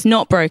thinks it's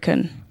not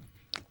broken?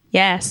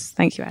 Yes,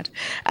 thank you, Ed.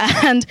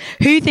 And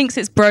who thinks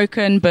it's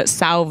broken but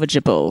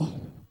salvageable?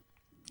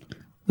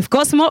 We've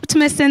got some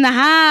optimists in the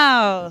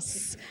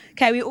house.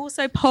 Okay, we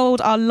also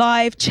polled our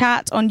live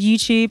chat on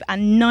YouTube,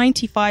 and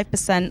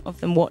 95%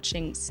 of them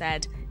watching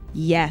said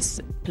yes,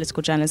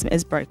 political journalism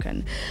is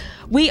broken.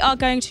 We are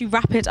going to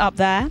wrap it up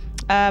there.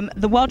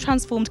 The World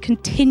Transformed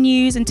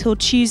continues until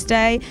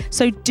Tuesday,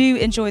 so do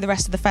enjoy the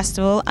rest of the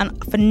festival.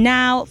 And for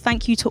now,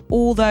 thank you to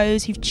all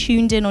those who've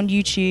tuned in on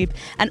YouTube,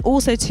 and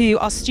also to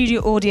our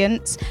studio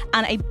audience,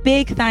 and a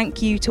big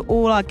thank you to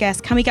all our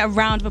guests. Can we get a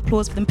round of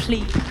applause for them,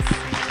 please?